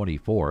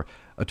 2024,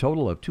 a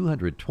total of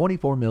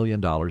 $224 million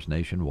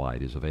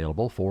nationwide is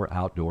available for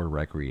outdoor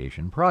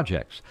recreation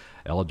projects.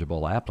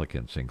 Eligible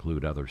applicants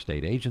include other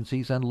state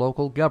agencies and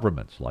local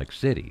governments like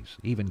cities,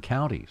 even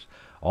counties.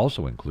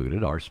 Also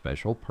included are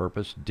special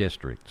purpose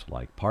districts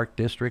like park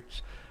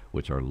districts,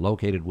 which are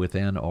located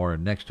within or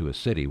next to a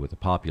city with a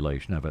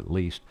population of at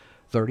least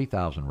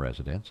 30,000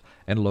 residents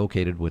and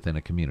located within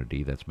a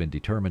community that's been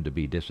determined to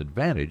be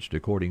disadvantaged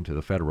according to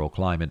the Federal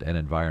Climate and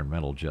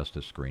Environmental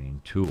Justice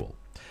Screening Tool.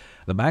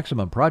 The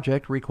maximum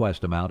project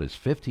request amount is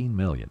 $15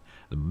 million.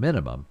 The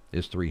minimum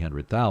is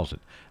 $300,000.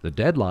 The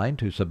deadline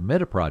to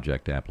submit a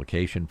project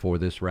application for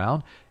this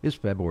round is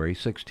February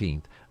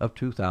 16th of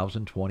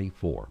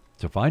 2024.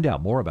 To find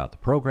out more about the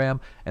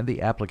program and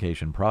the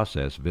application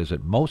process,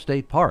 visit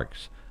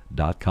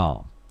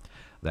mostateparks.com.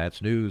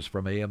 That's news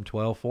from AM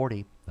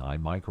 1240.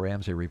 I'm Mike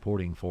Ramsey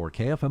reporting for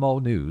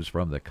KFMO News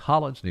from the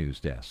Collins News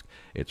Desk.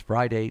 It's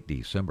Friday,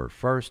 December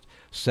 1st,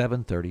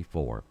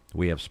 7:34.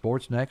 We have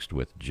sports next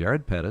with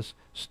Jared Pettis.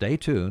 Stay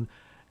tuned.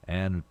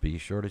 And be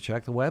sure to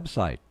check the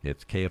website.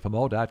 It's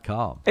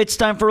KFMO.com. It's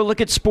time for a look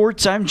at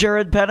sports. I'm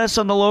Jared Pettis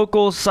on the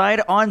local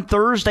side. On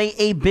Thursday,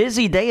 a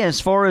busy day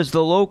as far as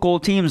the local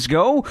teams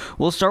go.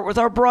 We'll start with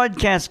our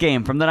broadcast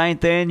game from the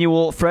 9th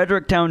annual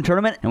Fredericktown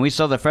tournament. And we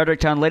saw the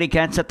Fredericktown Lady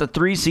Cats at the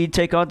 3 seed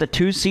take on the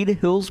 2 seed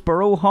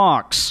Hillsboro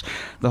Hawks.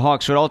 The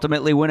Hawks would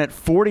ultimately win at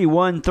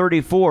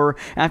 41-34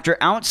 after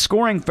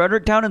outscoring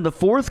Fredericktown in the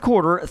fourth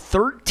quarter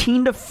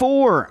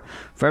 13-4.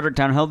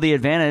 Fredericktown held the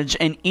advantage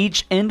in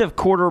each end of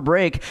quarter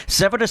break,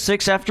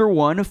 7-6 after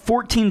 1,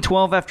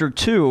 14-12 after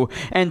 2,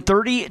 and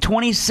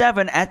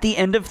 30-27 at the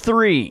end of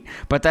 3.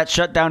 But that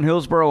shut down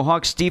Hillsboro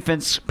Hawks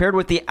defense, paired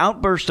with the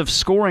outburst of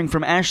scoring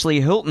from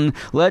Ashley Hilton,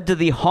 led to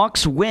the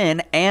Hawks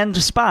win and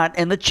spot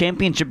in the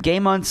championship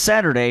game on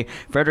Saturday.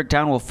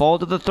 Fredericktown will fall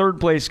to the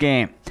third-place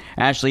game.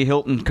 Ashley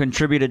Hilton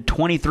contributed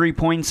 23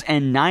 points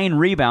and 9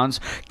 rebounds.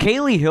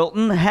 Kaylee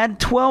Hilton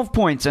had 12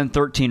 points and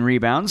 13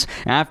 rebounds.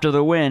 After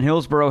the win,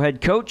 Hillsboro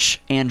head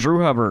coach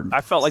Andrew Hubbard. I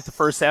felt like the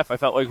first half, I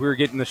felt like we were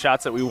getting the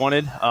shots that we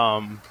wanted.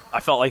 I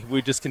felt like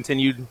we just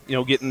continued,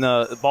 getting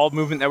the ball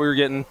movement that we were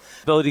getting,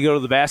 ability to go to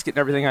the basket and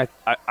everything.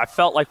 I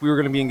felt like we were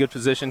going to be in good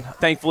position.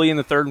 Thankfully, in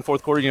the third and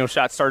fourth quarter,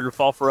 shots started to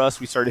fall for us.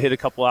 We started to hit a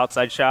couple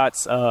outside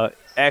shots.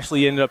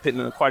 Ashley ended up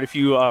hitting quite a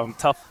few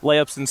tough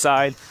layups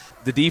inside.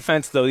 The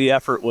defense, though, the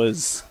effort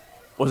was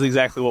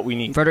exactly what we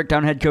need.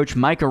 Fredericktown head coach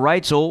Micah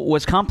Reitzel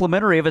was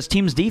complimentary of his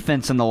team's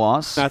defense in the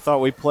loss. I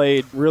thought we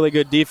played really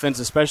good defense,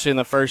 especially in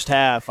the first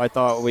half. I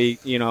thought we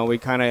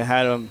kind of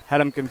had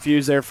them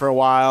confused there for a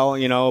while,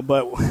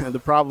 but the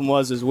problem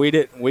was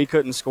we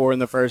couldn't score in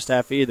the first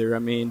half either. I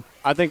mean,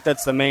 I think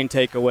that's the main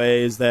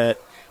takeaway, is that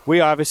we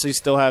obviously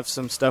still have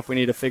some stuff we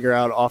need to figure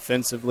out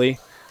offensively.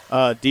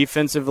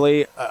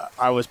 Defensively,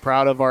 I was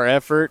proud of our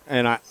effort,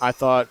 and I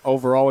thought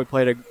overall we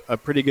played a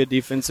pretty good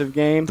defensive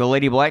game. The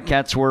Lady Black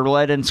Cats were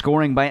led in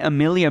scoring by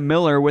Amelia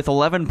Miller with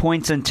 11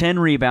 points and 10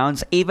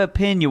 rebounds. Ava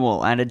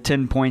Pinuel added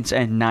 10 points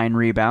and 9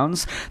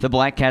 rebounds. The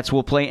Black Cats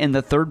will play in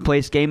the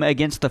third-place game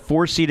against the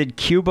 4-seeded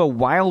Cuba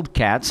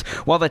Wildcats,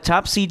 while the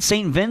top seed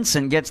St.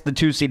 Vincent gets the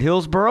 2-seed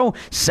Hillsboro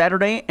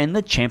Saturday in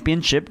the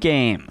championship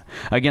game.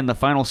 Again, the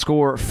final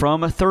score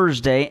from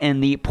Thursday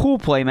in the pool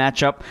play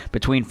matchup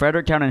between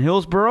Fredericktown and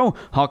Hillsboro,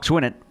 Hawks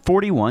win it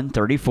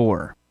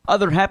 41-34.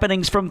 Other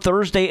happenings from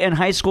Thursday in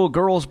high school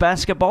girls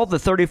basketball: the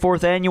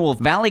 34th annual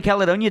Valley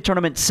Caledonia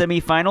Tournament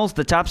semifinals.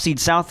 The top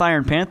seed South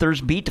Iron Panthers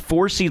beat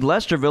 4-seed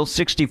Lesterville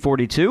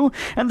 60-42,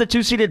 and the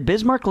 2-seeded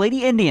Bismarck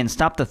Lady Indians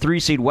topped the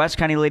 3-seed West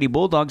County Lady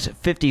Bulldogs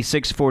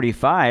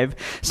 56-45.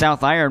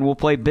 South Iron will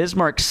play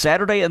Bismarck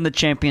Saturday in the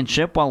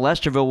championship, while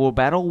Lesterville will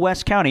battle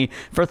West County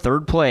for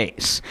third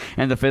place.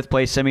 In the 5th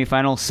place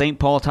semifinals, St.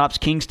 Paul tops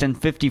Kingston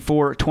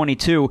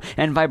 54-22,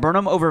 and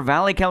Viburnum over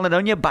Valley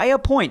Caledonia by a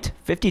point,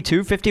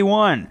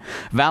 52-51.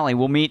 Valley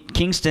will meet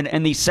Kingston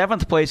in the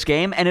 7th place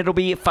game, and it'll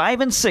be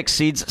 5 and 6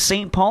 seeds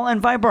St. Paul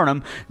and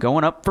Viburnum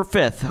going up for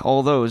 5th,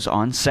 all those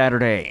on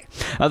Saturday.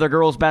 Other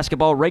girls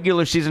basketball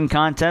regular season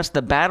contest: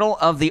 the Battle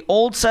of the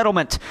Old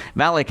Settlement.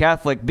 Valley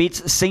Catholic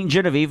beats St.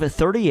 Genevieve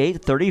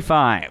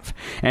 38-35.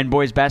 And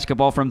boys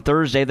basketball from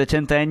Thursday, the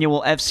 10th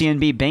annual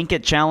FCNB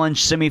Banquet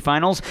Challenge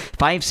semifinals.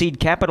 5-seed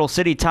Capital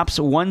City tops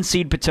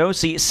 1-seed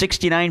Potosi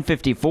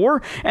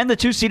 69-54, and the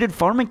 2-seeded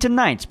Farmington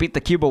Knights beat the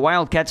Cuba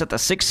Wildcats at the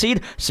 6th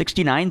seed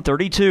 69-32.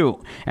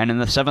 And in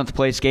the 7th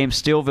place game,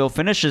 Steelville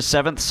finishes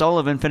 7th,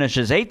 Sullivan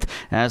finishes 8th,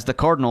 as the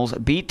Cardinals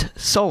beat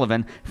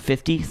Sullivan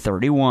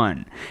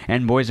 50-31.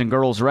 And boys and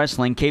girls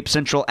wrestling, Cape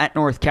Central at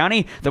North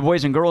County. The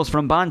boys and girls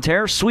from Bonne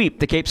Terre sweep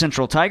the Cape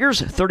Central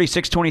Tigers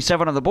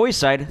 36-27 on the boys'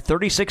 side,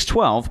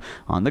 36-12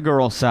 on the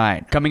girls'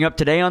 side. Coming up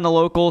today on the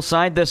local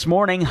side this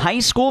morning, high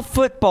school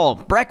football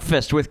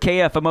breakfast with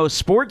KFMO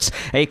Sports,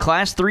 a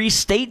Class 3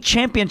 state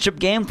championship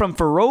game from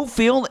Faroe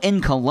Field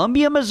in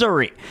Columbia,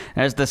 Missouri,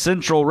 as the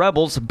Central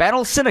Rebels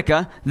battle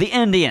Seneca, the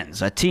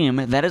Indians, a team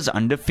that is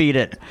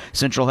undefeated.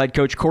 Central head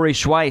coach Corey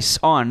Schweiss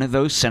on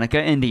those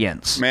Seneca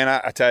Indians. Man,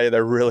 I tell you,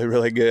 they're really,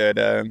 really good.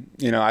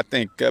 I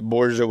think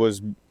Borgia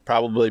was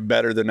probably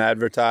better than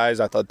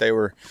advertised. I thought they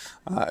were,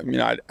 I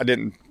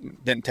didn't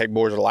take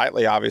Borgia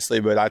lightly, obviously,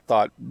 but I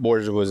thought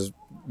Borgia was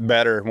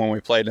better when we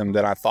played them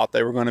than I thought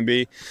they were going to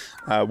be.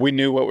 We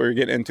knew what we were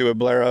getting into at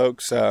Blair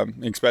Oaks,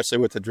 especially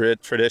with the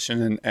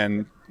tradition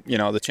and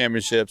the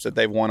championships that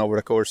they've won over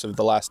the course of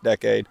the last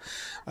decade.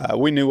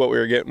 We knew what we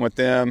were getting with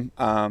them.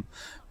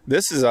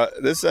 This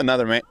is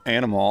another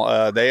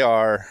animal.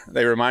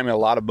 They remind me a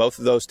lot of both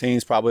of those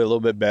teams, probably a little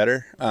bit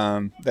better.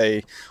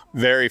 They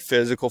very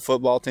physical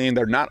football team.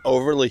 They're not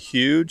overly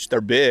huge.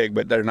 They're big,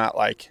 but they're not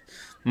like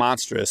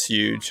monstrous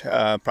huge.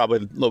 Probably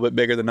a little bit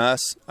bigger than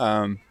us.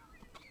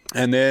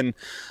 And then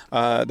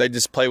they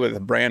just play with a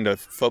brand of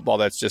football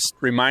that's just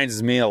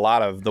reminds me a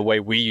lot of the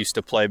way we used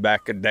to play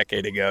back a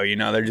decade ago.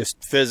 They're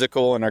just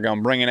physical, and they're going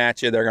to bring it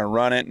at you. They're going to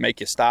run it, make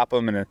you stop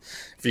them. And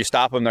if you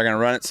stop them, they're going to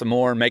run it some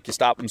more and make you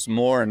stop them some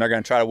more. And they're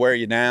going to try to wear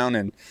you down.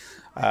 And,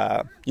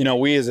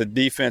 we as a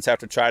defense have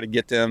to try to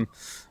get them,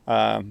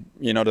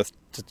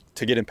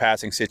 to get in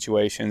passing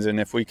situations. And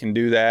if we can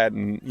do that,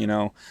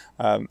 and,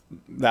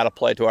 that'll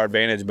play to our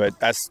advantage. But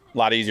that's a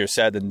lot easier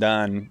said than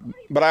done.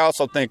 But I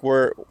also think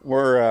we're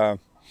a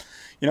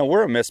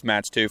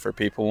mismatch too for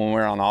people when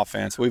we're on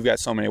offense. We've got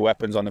so many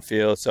weapons on the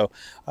field. So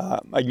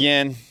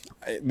again,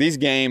 these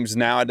games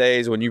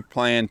nowadays, when you're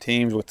playing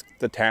teams with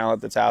the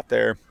talent that's out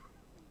there,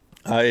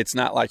 it's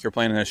not like you're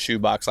playing in a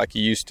shoebox like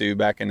you used to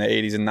back in the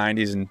 80s and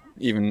 90s and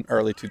even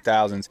early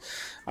 2000s.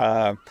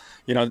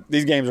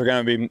 These games are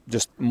going to be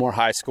just more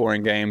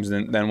high-scoring games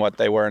than what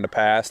they were in the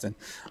past. And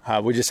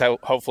we just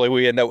hopefully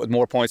we end up with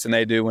more points than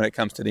they do when it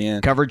comes to the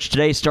end. Coverage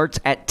today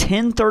starts at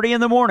 10:30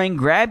 in the morning.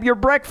 Grab your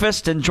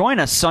breakfast and join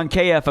us on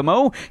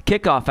KFMO.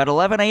 Kickoff at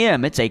 11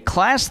 a.m. It's a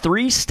Class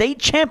 3 state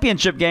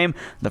championship game,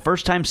 the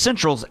first time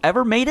Central's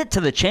ever made it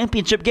to the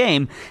championship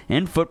game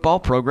in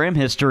football program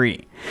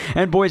history.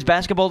 And boys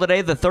basketball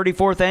today, the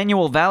 34th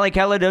annual Valley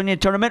Caledonia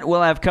Tournament.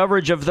 We'll have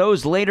coverage of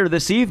those later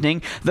this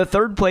evening. The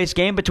third place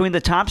game between the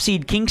top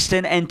seed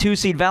Kingston and 2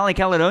 seed Valley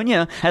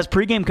Caledonia has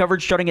pregame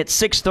coverage starting at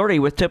 6:30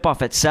 with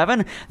tip-off at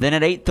 7. Then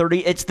at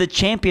 8:30, it's the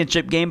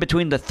championship game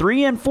between the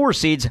 3 and 4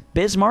 seeds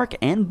Bismarck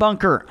and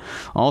Bunker.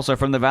 Also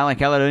from the Valley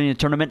Caledonia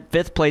Tournament,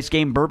 5th place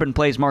game Bourbon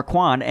plays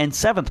Marquand, and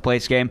 7th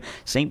place game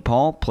St.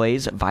 Paul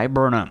plays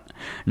Viburnum.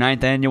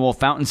 9th annual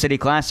Fountain City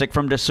Classic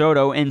from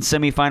DeSoto in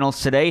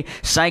semifinals today.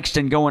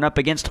 Sykeston going up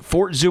against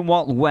Fort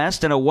Zumwalt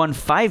West in a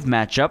 1-5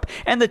 matchup,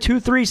 and the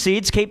 2-3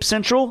 seeds Cape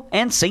Central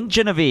and St.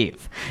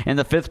 Genevieve. In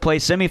the 5th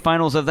place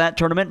semifinals of that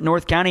tournament,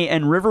 North County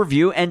and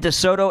Riverview and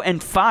DeSoto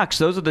and Fox,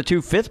 those are the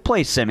 2 5th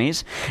place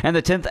semis. And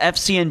the 10th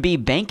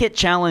FCNB Banquet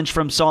Challenge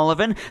from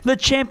Sullivan, the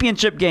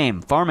championship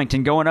game.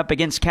 Farmington going up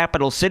against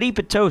Capital City.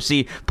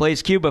 Potosi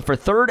plays Cuba for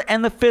 3rd,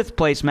 and the 5th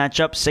place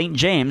matchup St.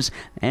 James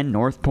and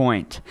North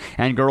Point.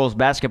 And girls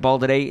basketball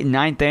today,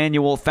 9th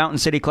annual Fountain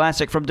City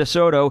Classic from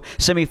DeSoto,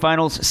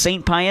 semifinals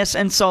St. Pius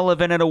and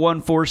Sullivan at a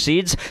 1-4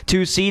 seeds,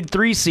 2 seed,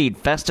 3 seed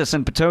Festus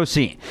and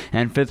Potosi.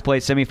 And 5th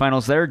place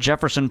semifinals there,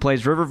 Jefferson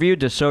plays Riverview,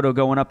 DeSoto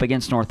going up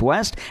against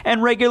Northwest,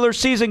 and regular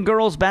season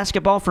girls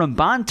basketball from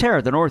Bonne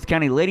Terre, the North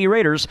County Lady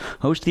Raiders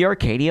host the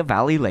Arcadia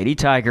Valley Lady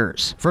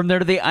Tigers. From there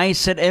to the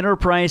ice at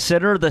Enterprise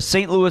Center, the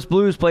St. Louis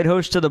Blues played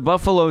host to the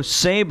Buffalo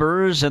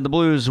Sabres, and the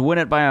Blues win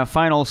it by a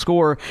final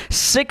score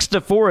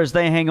 6-4 as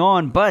they hang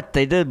on, but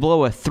they did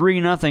blow a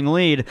 3-0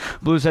 lead.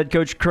 Blues head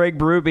coach Craig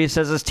Berube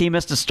says his team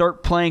has to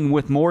start playing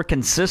with more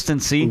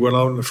consistency. We went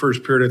out in the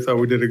first period. I thought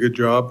we did a good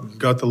job,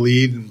 got the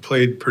lead and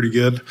played pretty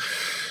good.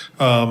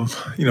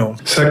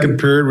 Second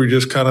period, we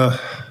just kind of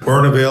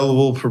weren't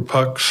available for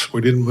pucks.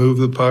 We didn't move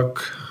the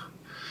puck.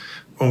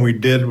 When we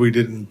did, we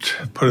didn't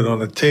put it on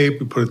the tape.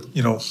 We put it,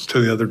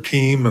 to the other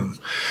team, and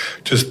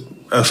just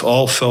us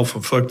all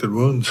self-inflicted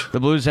wounds. The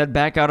Blues head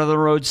back out of the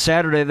road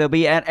Saturday. They'll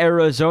be at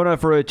Arizona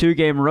for a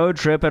 2-game road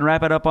trip and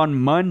wrap it up on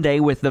Monday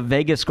with the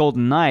Vegas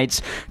Golden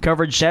Knights.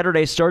 Coverage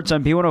Saturday starts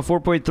on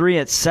B104.3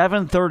 at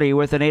 7:30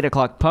 with an 8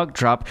 o'clock puck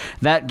drop.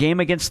 That game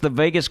against the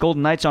Vegas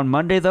Golden Knights on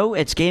Monday, though,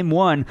 it's game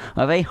 1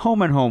 of a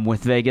home-and-home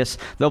with Vegas.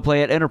 They'll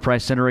play at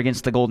Enterprise Center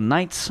against the Golden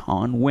Knights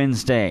on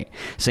Wednesday.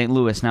 St.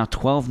 Louis now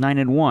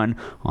 12-9-1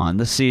 on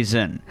the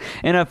season.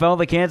 NFL,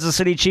 the Kansas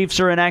City Chiefs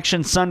are in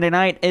action Sunday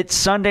night. It's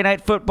Sunday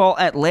Night Football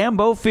at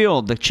Lambeau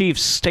Field. The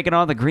Chiefs taking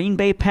on the Green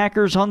Bay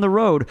Packers on the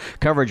road.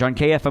 Coverage on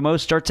KFMO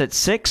starts at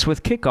 6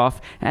 with kickoff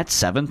at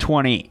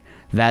 7:20.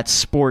 That's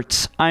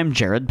sports. I'm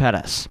Jared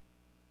Pettis.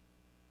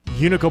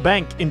 Unico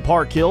Bank in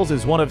Park Hills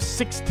is one of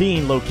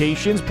 16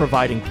 locations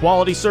providing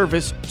quality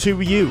service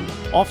to you,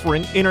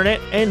 offering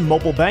internet and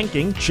mobile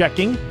banking,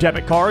 checking,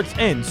 debit cards,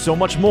 and so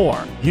much more.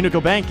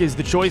 Unico Bank is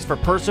the choice for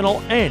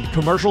personal and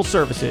commercial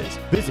services.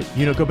 Visit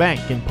Unico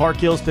Bank in Park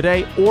Hills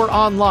today or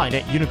online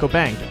at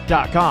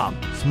unicobank.com.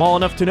 Small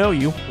enough to know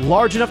you,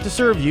 large enough to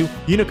serve you,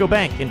 Unico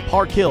Bank in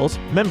Park Hills,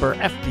 member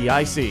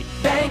FDIC.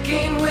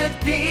 Banking with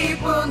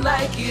people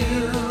like you,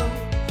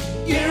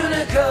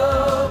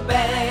 Unico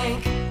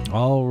Bank.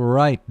 All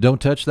right,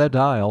 don't touch that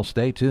dial.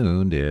 Stay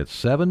tuned. It's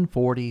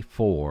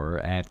 7:44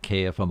 at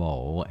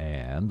KFMO,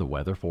 and the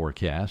weather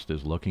forecast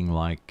is looking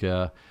like,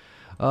 just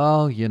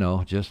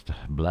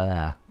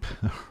blah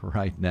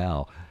right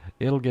now.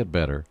 It'll get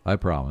better, I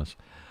promise.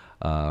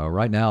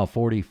 Right now,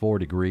 44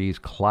 degrees,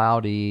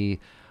 cloudy.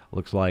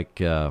 Looks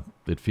like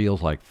it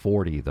feels like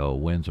 40, though.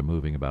 Winds are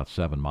moving about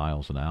 7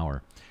 miles an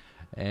hour.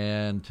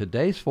 And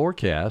today's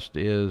forecast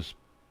is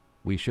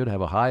we should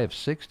have a high of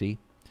 60,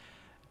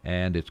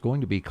 and it's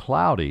going to be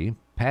cloudy,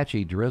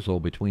 patchy drizzle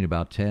between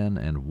about 10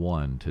 and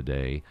 1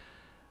 today.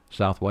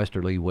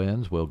 Southwesterly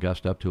winds will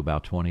gust up to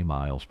about 20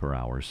 miles per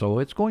hour. So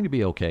it's going to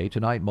be okay.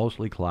 Tonight,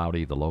 mostly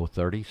cloudy, the low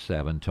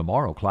 37.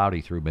 Tomorrow,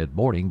 cloudy through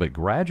mid-morning, but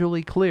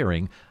gradually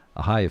clearing.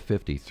 A high of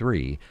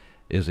 53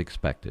 is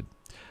expected.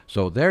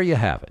 So there you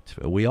have it.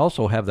 We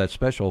also have that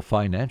special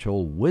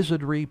financial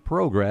wizardry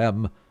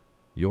program,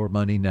 Your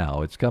Money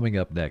Now. It's coming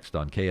up next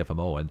on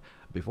KFMO. And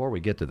before we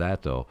get to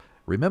that, though,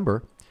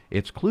 remember,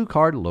 it's Clue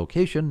Card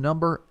location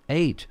number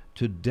 8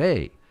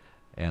 today.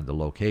 And the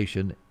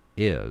location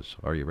is,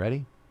 are you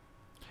ready?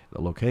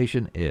 The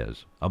location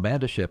is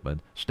Amanda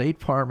Shipman, State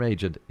Farm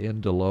agent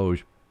in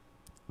Deloge.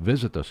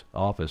 Visit the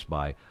office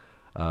by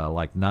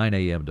like 9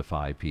 a.m. to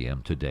 5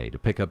 p.m. today to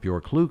pick up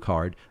your Clue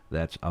Card.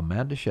 That's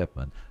Amanda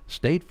Shipman,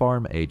 State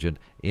Farm agent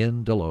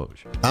in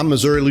Deloge. I'm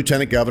Missouri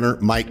Lieutenant Governor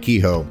Mike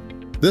Kehoe.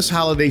 This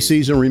holiday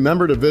season,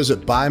 remember to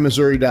visit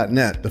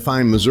buymissouri.net to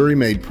find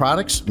Missouri-made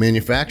products,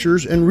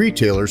 manufacturers, and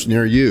retailers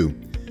near you.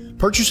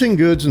 Purchasing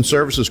goods and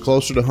services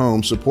closer to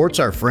home supports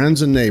our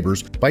friends and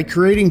neighbors by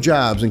creating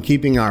jobs and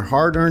keeping our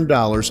hard-earned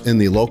dollars in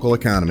the local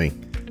economy.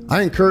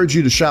 I encourage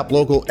you to shop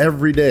local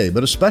every day,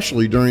 but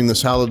especially during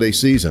this holiday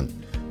season.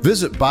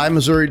 Visit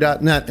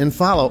buymissouri.net and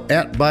follow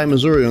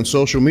 @BuyMissouri on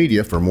social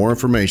media for more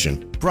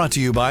information. Brought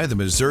to you by the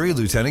Missouri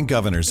Lieutenant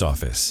Governor's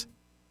Office.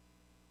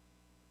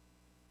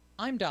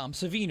 I'm Dom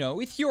Savino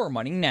with Your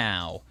Money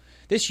Now.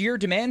 This year,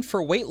 demand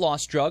for weight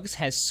loss drugs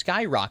has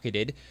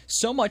skyrocketed,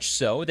 so much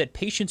so that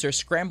patients are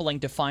scrambling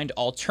to find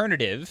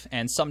alternative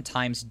and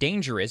sometimes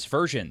dangerous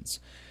versions.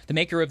 The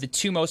maker of the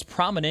two most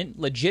prominent,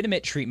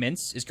 legitimate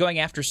treatments is going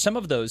after some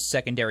of those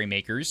secondary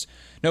makers.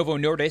 Novo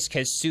Nordisk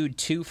has sued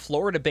 2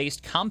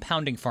 Florida-based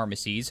compounding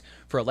pharmacies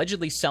for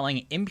allegedly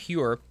selling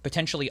impure,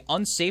 potentially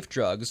unsafe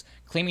drugs,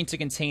 claiming to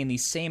contain the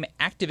same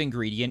active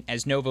ingredient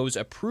as Novo's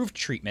approved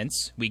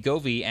treatments,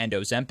 Wegovy and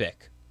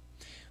Ozempic.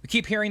 We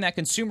keep hearing that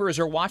consumers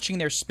are watching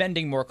their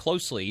spending more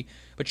closely,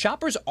 but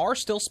shoppers are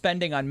still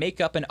spending on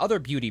makeup and other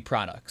beauty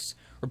products.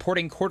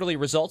 Reporting quarterly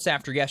results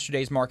after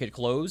yesterday's market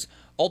close,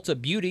 Ulta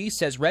Beauty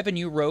says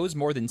revenue rose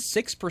more than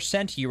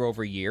 6% year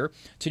over year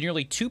to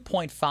nearly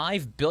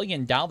 $2.5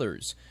 billion.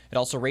 It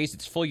also raised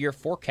its full-year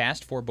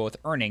forecast for both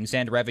earnings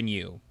and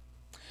revenue.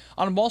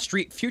 On Wall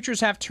Street, futures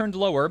have turned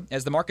lower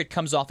as the market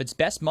comes off its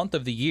best month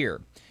of the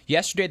year.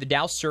 Yesterday, the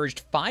Dow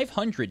surged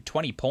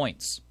 520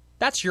 points.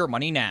 That's Your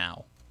Money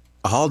Now.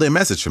 A holiday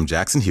message from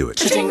Jackson Hewitt.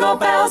 Jingle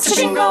bells,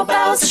 jingle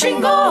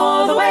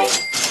all the way.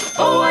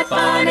 Oh, what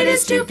fun it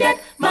is to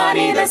get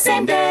money the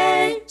same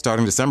day.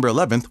 Starting December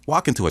 11th,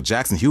 walk into a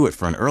Jackson Hewitt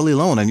for an early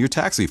loan on your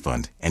tax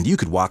refund, and you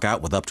could walk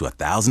out with up to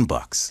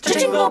 $1,000.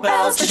 Jingle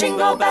bells,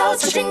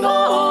 jingle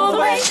all the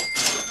way.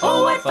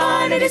 Oh, what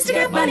fun it is to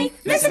get money.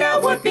 Missing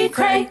out would be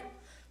cray.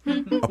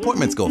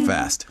 Appointments go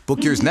fast.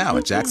 Book yours now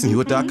at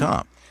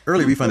jacksonhewitt.com.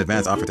 Early refund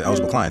advance offered to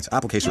eligible clients.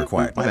 Application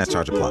required. Finance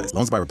charge applies.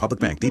 Loans by Republic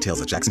Bank. Details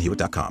at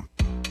jacksonhewitt.com.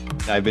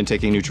 I've been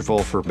taking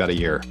Nutrafol for about a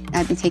year.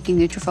 I've been taking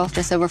Nutrafol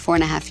just over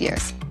 4.5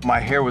 years. My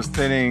hair was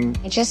thinning.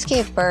 I just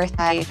gave birth.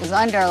 I was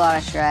under a lot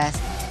of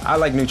stress. I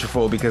like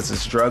Nutrafol because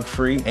it's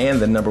drug-free and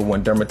the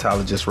 #1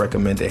 dermatologist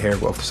recommended hair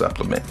growth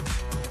supplement.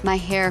 My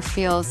hair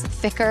feels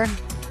thicker,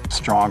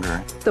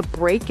 stronger. The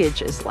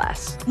breakage is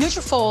less.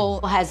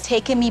 Nutrafol has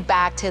taken me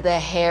back to the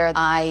hair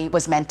I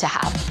was meant to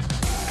have.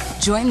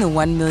 Join the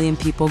 1 million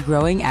people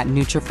growing at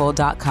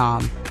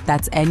Nutrafol.com.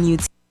 That's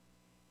NUT.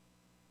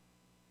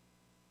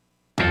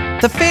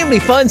 The Family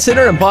Fun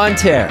Center in Bonne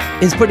Terre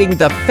is putting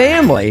the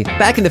family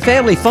back into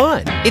family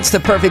fun. It's the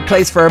perfect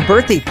place for a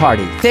birthday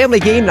party, family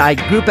game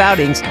night, group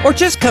outings, or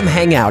just come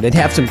hang out and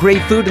have some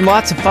great food and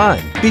lots of fun.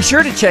 Be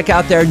sure to check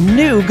out their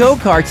new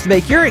go-karts to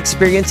make your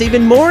experience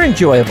even more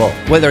enjoyable.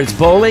 Whether it's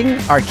bowling,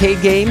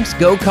 arcade games,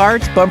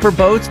 go-karts, bumper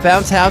boats,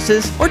 bounce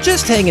houses, or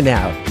just hanging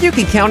out, you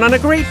can count on a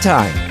great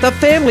time. The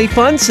Family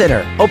Fun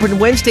Center, open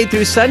Wednesday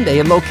through Sunday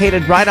and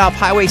located right off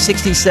Highway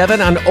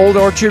 67 on Old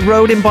Orchard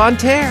Road in Bonne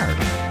Terre.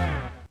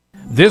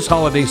 This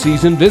holiday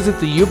season, visit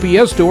the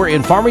UPS store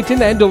in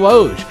Farmington and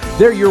Deloge.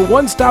 They're your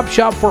one-stop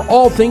shop for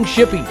all things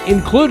shipping,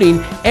 including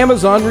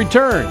Amazon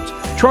returns.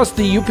 Trust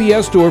the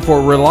UPS store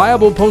for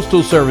reliable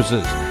postal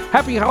services.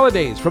 Happy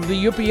holidays from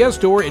the UPS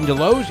store in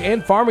Deloge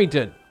and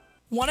Farmington.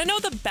 Want to know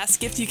the best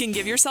gift you can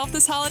give yourself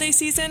this holiday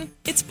season?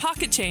 It's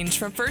Pocket Change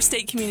from First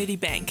State Community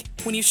Bank.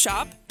 When you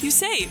shop, you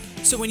save.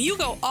 So when you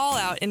go all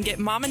out and get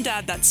mom and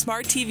dad that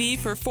smart TV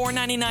for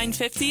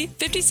 $499.50,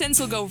 50 cents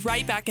will go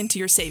right back into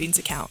your savings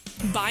account.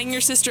 Buying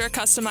your sister a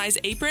customized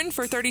apron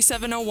for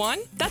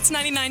 $37.01? That's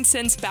 99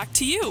 cents back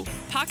to you.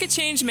 Pocket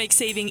Change makes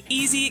saving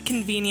easy,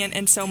 convenient,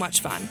 and so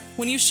much fun.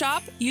 When you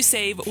shop, you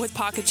save with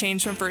Pocket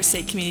Change from First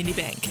State Community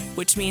Bank,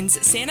 which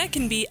means Santa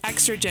can be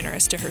extra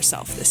generous to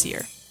herself this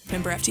year.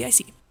 Member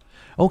FDIC.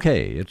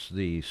 Okay, it's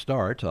the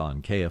start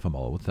on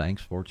KFMO.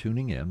 Thanks for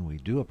tuning in. We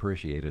do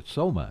appreciate it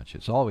so much.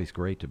 It's always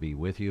great to be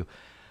with you.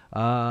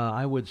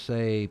 I would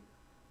say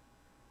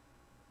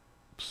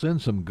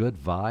send some good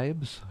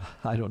vibes.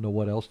 I don't know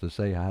what else to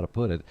say, how to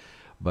put it,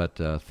 but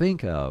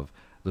think of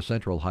the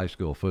Central High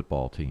School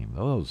football team.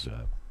 Those,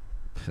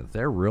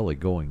 they're really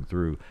going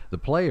through, the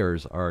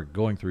players are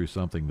going through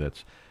something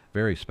that's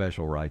very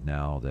special right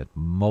now that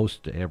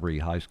most every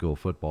high school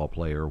football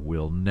player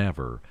will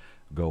never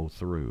go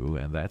through,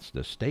 and that's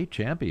the state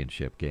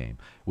championship game.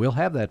 We'll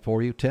have that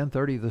for you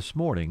 10:30 this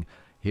morning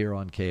here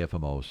on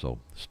KFMO, so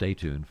stay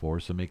tuned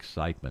for some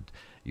excitement.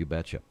 You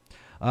betcha.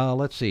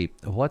 Let's see,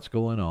 what's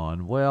going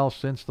on? Well,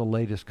 since the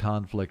latest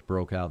conflict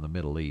broke out in the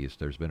Middle East,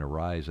 there's been a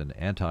rise in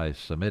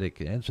anti-Semitic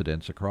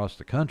incidents across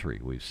the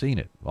country. We've seen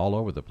it all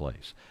over the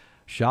place.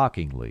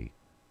 Shockingly,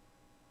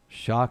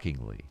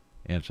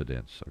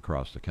 incidents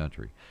across the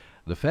country.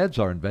 The feds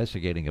are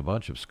investigating a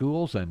bunch of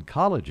schools and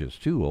colleges,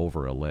 too,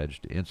 over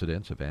alleged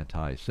incidents of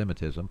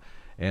anti-Semitism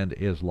and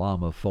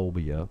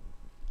Islamophobia.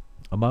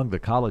 Among the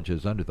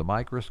colleges under the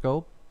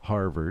microscope,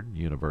 Harvard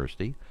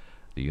University,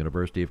 the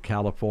University of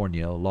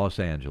California, Los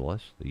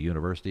Angeles, the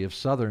University of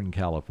Southern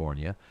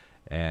California,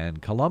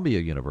 and Columbia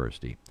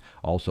University.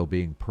 Also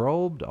being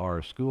probed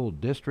are school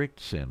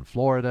districts in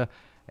Florida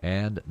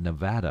and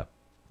Nevada.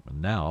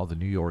 Now, the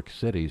New York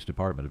City's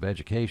Department of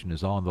Education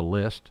is on the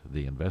list.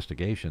 The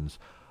investigations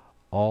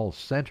all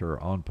center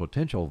on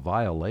potential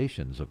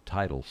violations of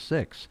Title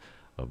VI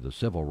of the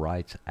Civil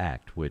Rights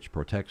Act, which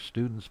protects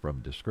students from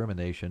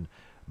discrimination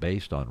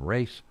based on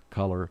race,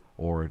 color,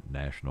 or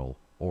national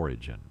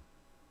origin.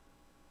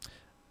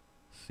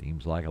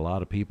 Seems like a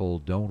lot of people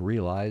don't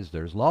realize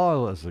there's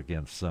laws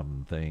against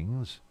some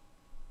things.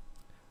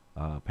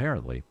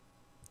 Apparently,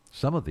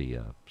 some of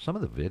the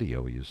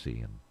video you see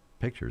and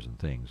pictures and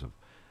things of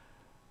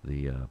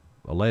the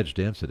alleged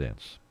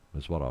incidents,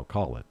 is what I'll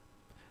call it,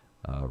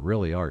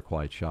 really are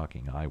quite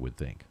shocking, I would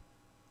think,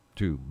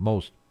 to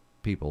most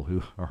people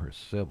who are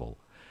civil.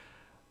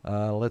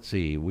 Let's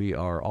see, we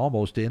are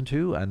almost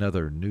into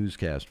another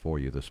newscast for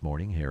you this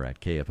morning here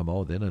at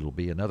KFMO. Then it'll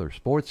be another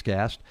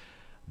sportscast.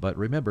 But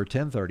remember,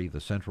 10:30,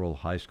 the Central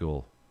High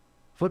School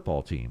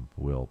football team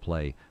will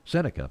play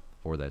Seneca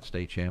for that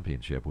state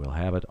championship. We'll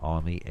have it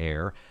on the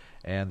air.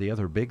 And the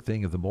other big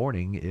thing of the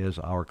morning is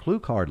our clue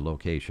card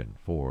location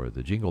for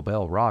the Jingle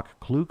Bell Rock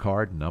clue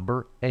card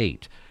number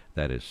 8.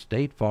 That is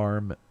State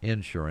Farm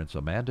Insurance.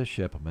 Amanda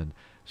Shipman,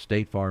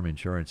 State Farm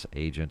Insurance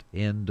agent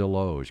in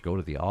Deloge. Go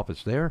to the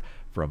office there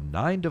from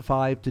 9 to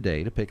 5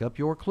 today to pick up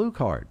your clue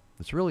card.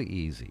 It's really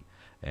easy.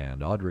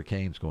 And Audra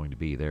Kane's going to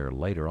be there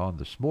later on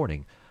this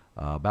morning,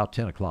 about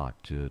 10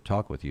 o'clock, to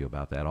talk with you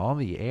about that on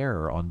the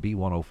air on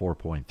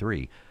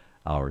B104.3,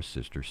 our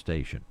sister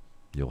station.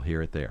 You'll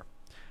hear it there.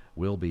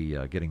 We'll be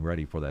getting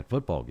ready for that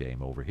football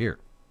game over here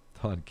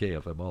on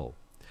KFMO.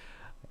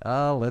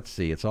 Let's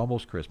see, it's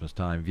almost Christmas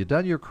time. Have you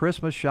done your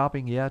Christmas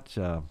shopping yet?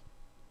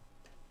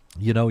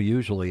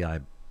 Usually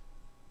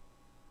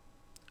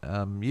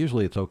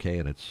usually it's okay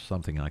and it's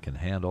something I can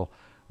handle.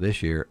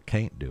 This year,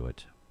 can't do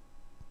it.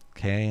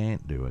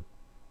 Can't do it.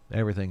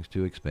 Everything's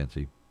too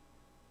expensive.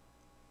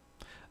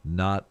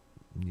 Not,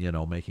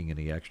 making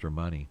any extra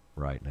money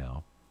right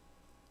now.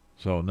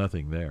 So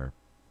nothing there.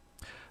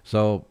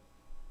 So,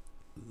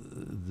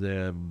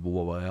 there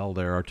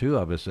are two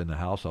of us in the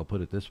house, I'll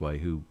put it this way,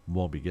 who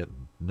won't be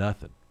getting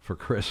nothing for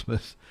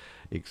Christmas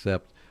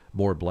except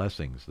more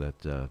blessings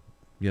that, of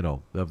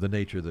the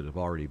nature that have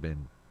already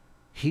been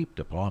heaped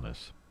upon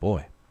us.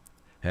 Boy,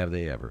 have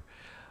they ever.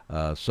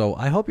 So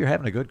I hope you're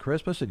having a good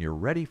Christmas and you're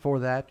ready for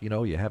that.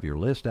 You have your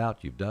list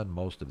out. You've done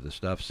most of the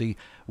stuff. See,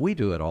 we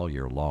do it all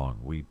year long.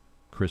 We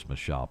Christmas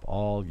shop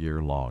all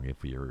year long.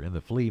 If you're in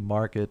the flea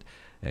market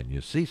and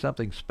you see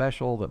something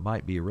special that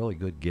might be a really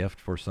good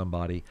gift for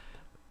somebody,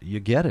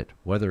 you get it,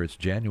 whether it's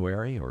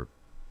January or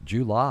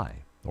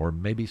July or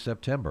maybe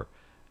September.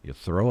 You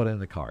throw it in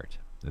the cart,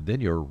 and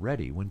then you're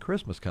ready when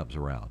Christmas comes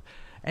around.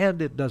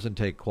 And it doesn't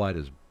take quite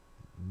as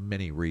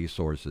many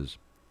resources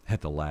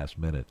at the last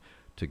minute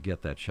to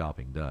get that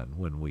shopping done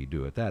when we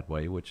do it that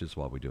way, which is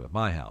what we do at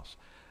my house.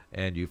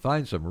 And you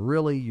find some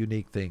really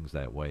unique things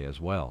that way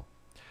as well.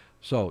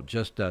 So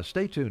just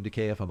stay tuned to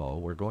KFMO.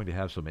 We're going to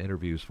have some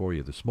interviews for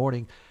you this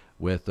morning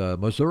with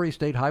Missouri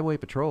State Highway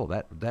Patrol.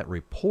 That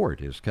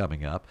report is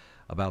coming up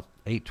about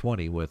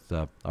 8:20 with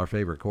our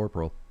favorite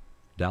corporal,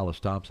 Dallas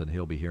Thompson.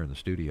 He'll be here in the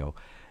studio.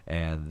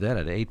 And then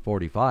at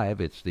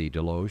 8:45, it's the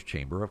Deloge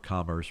Chamber of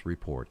Commerce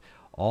report.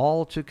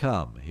 All to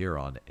come here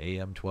on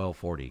AM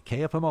 1240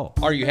 KFMO.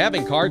 Are you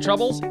having car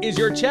troubles? Is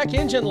your check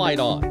engine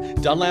light on?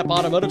 Dunlap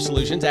Automotive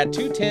Solutions at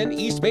 210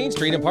 East Main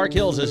Street in Park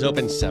Hills is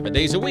open 7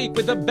 days a week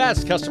with the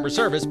best customer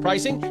service,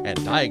 pricing,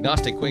 and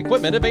diagnostic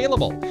equipment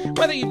available.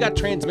 Whether you've got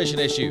transmission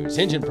issues,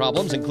 engine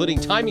problems, including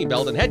timing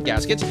belt and head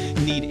gaskets,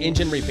 need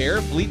engine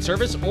repair, fleet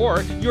service,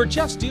 or you're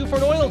just due for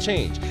an oil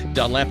change,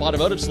 Dunlap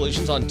Automotive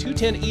Solutions on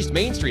 210 East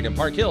Main Street in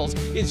Park Hills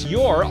is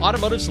your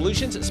automotive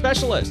solutions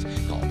specialist.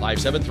 Call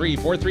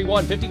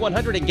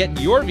 573-431-5100 and get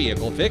your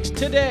vehicle fixed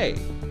today.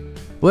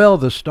 Well,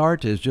 the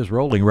start is just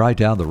rolling right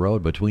down the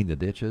road between the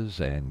ditches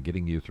and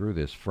getting you through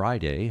this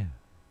Friday,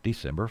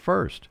 December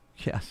 1st.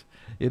 Yes,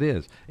 it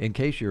is. In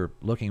case you're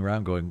looking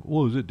around going,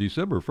 well, is it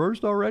December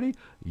 1st already?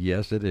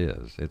 Yes, it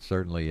is. It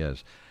certainly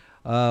is.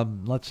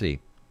 Let's see.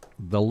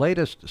 The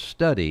latest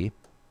study,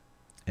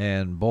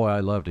 and boy,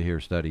 I love to hear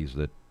studies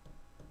that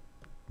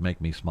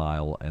make me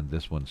smile, and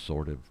this one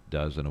sort of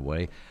does in a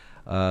way.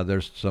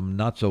 There's some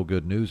not so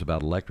good news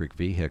about electric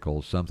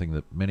vehicles, something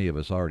that many of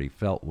us already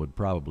felt would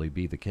probably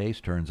be the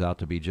case. Turns out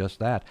to be just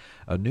that.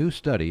 A new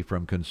study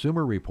from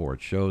Consumer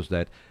Reports shows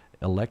that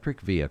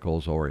electric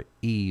vehicles, or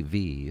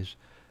EVs,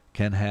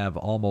 can have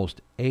almost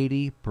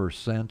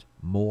 80%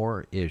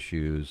 more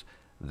issues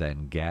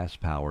than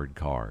gas-powered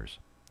cars.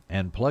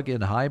 And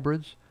plug-in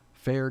hybrids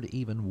fared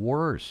even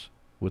worse,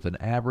 with an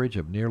average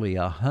of nearly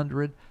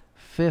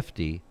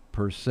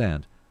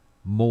 150%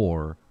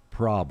 more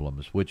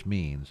problems, which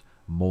means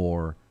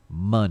more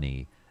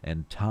money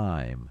and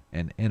time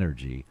and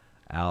energy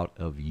out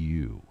of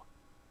you.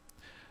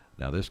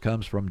 Now, this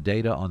comes from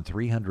data on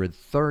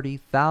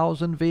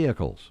 330,000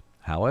 vehicles.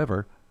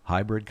 However,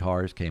 hybrid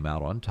cars came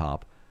out on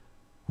top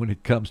when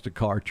it comes to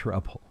car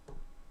trouble.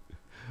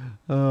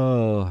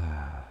 Oh.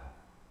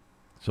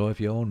 So if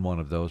you own one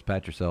of those,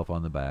 pat yourself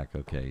on the back.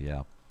 Okay,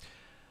 yeah.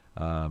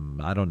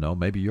 I don't know.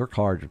 Maybe your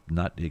car's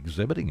not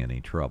exhibiting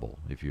any trouble.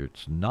 If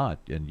it's not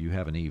and you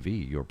have an EV,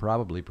 you're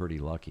probably pretty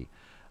lucky.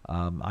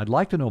 I'd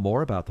like to know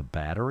more about the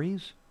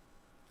batteries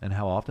and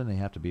how often they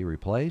have to be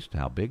replaced,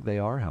 how big they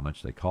are, how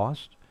much they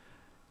cost.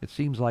 It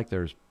seems like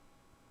there's,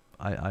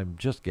 I'm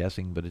just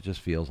guessing, but it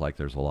just feels like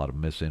there's a lot of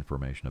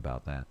misinformation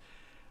about that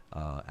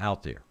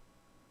out there.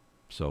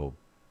 So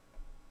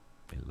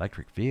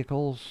electric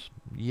vehicles,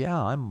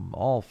 yeah, I'm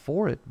all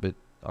for it, but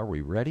are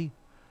we ready?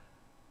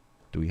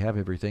 Do we have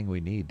everything we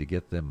need to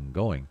get them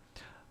going?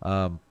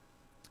 And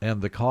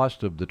the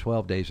cost of the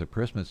 12 days of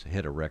Christmas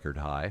hit a record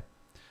high.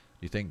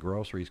 Do you think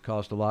groceries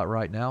cost a lot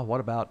right now? What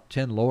about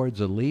 10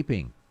 lords a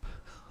leaping?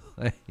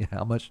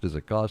 How much does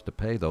it cost to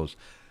pay those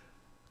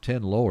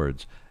 10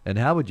 lords? And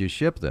how would you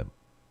ship them?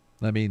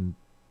 I mean,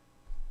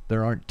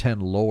 there aren't 10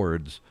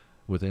 lords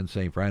within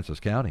St. Francis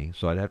County,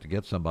 so I'd have to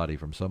get somebody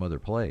from some other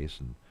place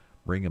and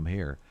bring them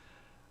here.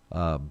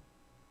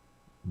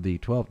 The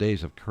 12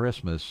 days of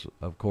Christmas,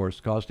 of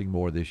course, costing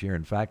more this year.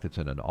 In fact, it's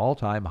at an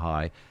all-time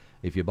high.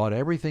 If you bought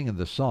everything in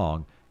the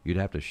song, you'd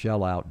have to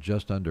shell out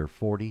just under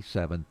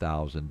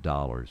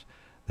 $47,000.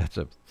 That's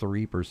a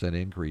 3%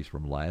 increase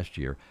from last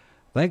year.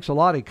 Thanks a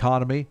lot,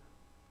 economy.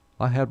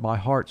 I had my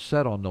heart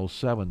set on those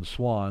 7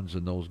 swans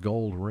and those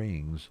gold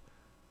rings.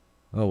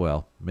 Oh,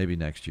 well, maybe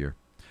next year.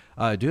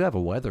 I do have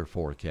a weather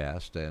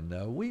forecast,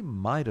 and we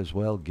might as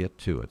well get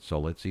to it. So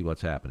let's see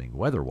what's happening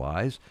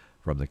weather-wise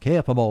from the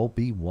KFMO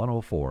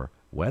B104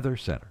 Weather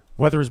Center.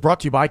 Weather is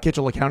brought to you by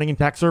Kitchell Accounting and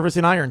Tax Service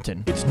in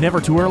Ironton. It's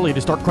never too early to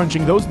start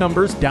crunching those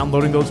numbers,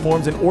 downloading those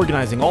forms, and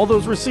organizing all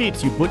those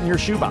receipts you put in your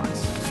shoebox.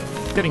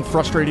 Getting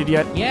frustrated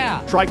yet?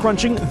 Yeah. Try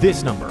crunching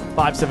this number,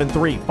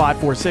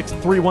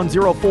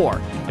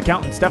 573-546-3104.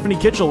 Accountant Stephanie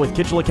Kitchell with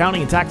Kitchell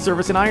Accounting and Tax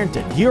Service in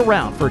Ironton,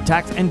 year-round for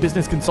tax and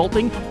business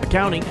consulting,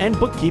 accounting and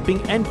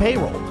bookkeeping, and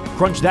payroll.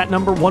 Crunch that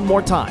number one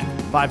more time,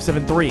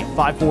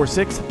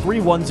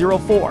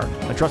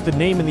 573-546-3104. A trusted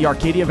name in the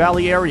Arcadia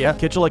Valley area,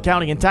 Kitchell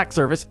Accounting and Tax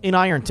Service in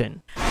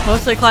Ironton.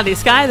 Mostly cloudy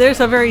sky. There's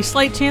a very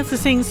slight chance of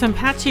seeing some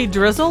patchy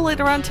drizzle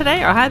later on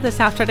today, or high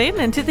this afternoon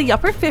into the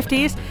upper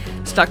 50s.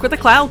 Stuck with a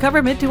cloud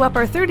cover mid to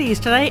upper 30s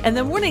today, and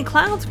then morning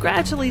clouds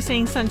gradually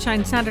seeing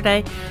sunshine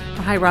Saturday,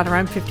 a high right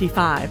around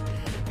 55.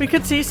 We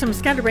could see some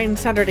scattered rain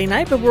Saturday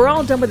night, but we're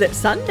all done with it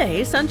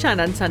Sunday. Sunshine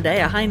on Sunday,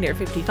 a high near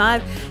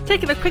 55.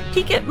 Taking a quick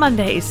peek at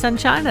Monday,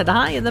 sunshine at a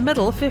high in the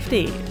middle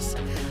 50s.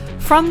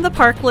 From the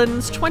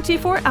Parkland's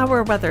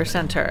 24-hour weather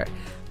center,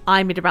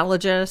 I'm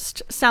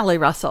meteorologist Sally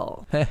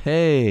Russell.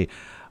 Hey,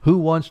 who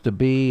wants to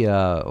be,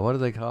 what do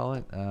they call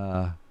it?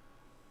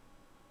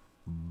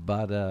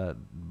 Buddy?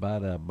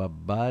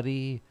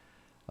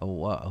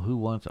 Who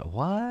wants,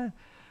 what?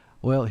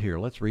 Well, here,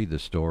 let's read the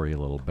story a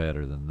little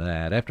better than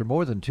that. After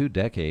more than 2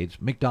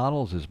 decades,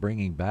 McDonald's is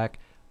bringing back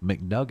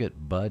McNugget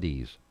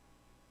Buddies.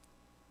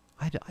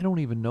 I don't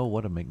even know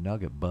what a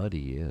McNugget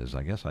Buddy is.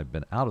 I guess I've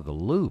been out of the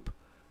loop.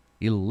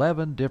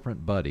 11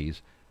 different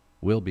buddies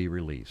will be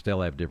released.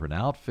 They'll have different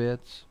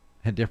outfits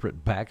and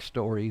different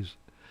backstories.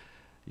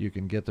 You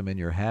can get them in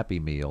your Happy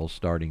Meal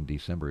starting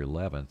December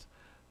 11th.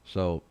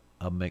 So,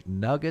 a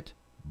McNugget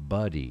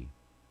Buddy.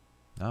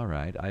 All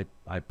right, I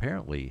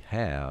apparently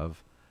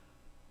have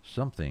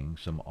some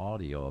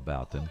audio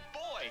about them. Oh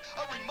boy,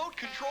 a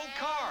remote-controlled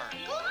car.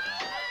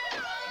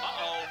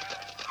 Uh-oh.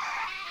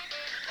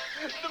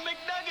 The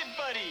McNugget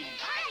Buddies.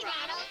 Hi,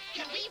 Ronald.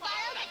 Can we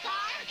borrow the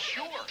car?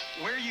 Sure.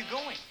 Where are you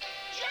going?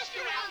 Just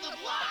around the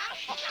block.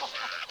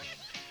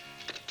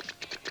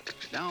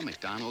 Now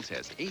McDonald's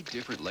has 8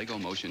 different Lego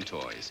Motion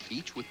toys,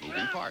 each with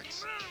moving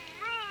parts.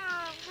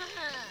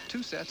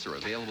 2 sets are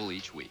available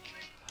each week.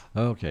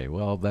 Okay,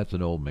 well, that's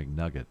an old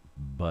McNugget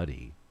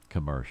Buddy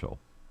commercial.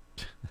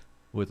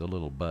 with the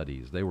little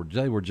buddies. They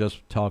were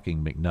just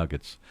talking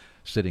McNuggets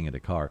sitting in a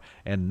car.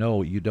 And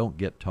no, you don't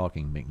get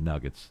talking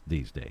McNuggets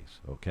these days,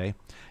 okay?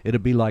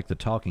 It'd be like the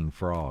talking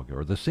frog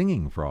or the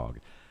singing frog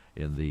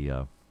in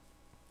the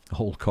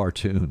old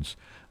cartoons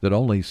that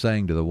only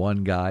sang to the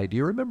one guy. Do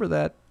you remember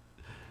that?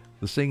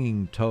 The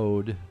singing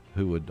toad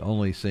who would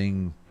only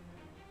sing,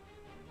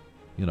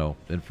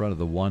 in front of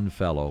the one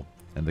fellow,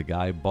 and the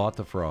guy bought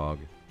the frog,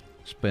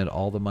 spent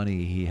all the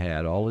money he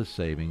had, all his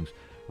savings,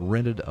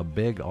 rented a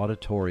big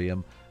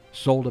auditorium,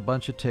 sold a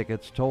bunch of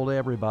tickets, told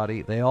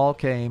everybody, they all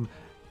came,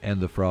 and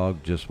the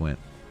frog just went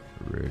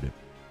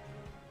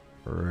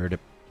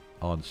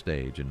on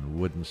stage and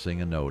wouldn't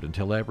sing a note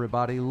until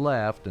everybody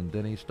left, and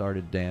then he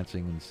started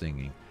dancing and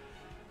singing.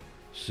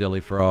 Silly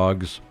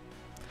frogs.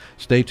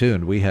 Stay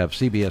tuned. We have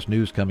CBS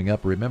News coming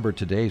up. Remember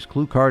today's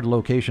Clue Card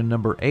location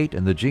number 8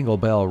 in the Jingle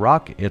Bell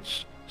Rock.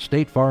 It's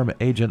State Farm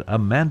agent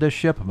Amanda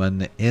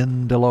Shipman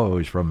in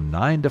Deloge from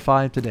 9 to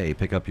 5 today.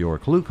 Pick up your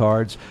Clue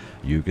Cards.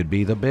 You could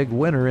be the big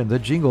winner in the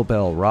Jingle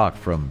Bell Rock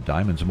from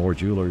Diamonds More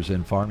Jewelers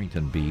in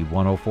Farmington,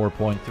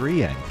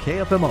 B104.3 and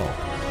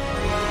KFMO.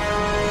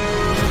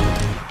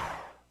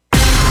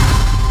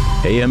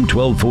 AM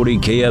 1240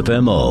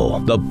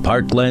 KFMO, the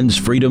Parkland's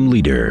freedom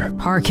leader.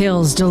 Park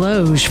Hills,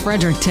 Deloge,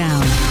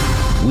 Fredericktown.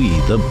 We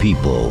the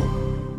people.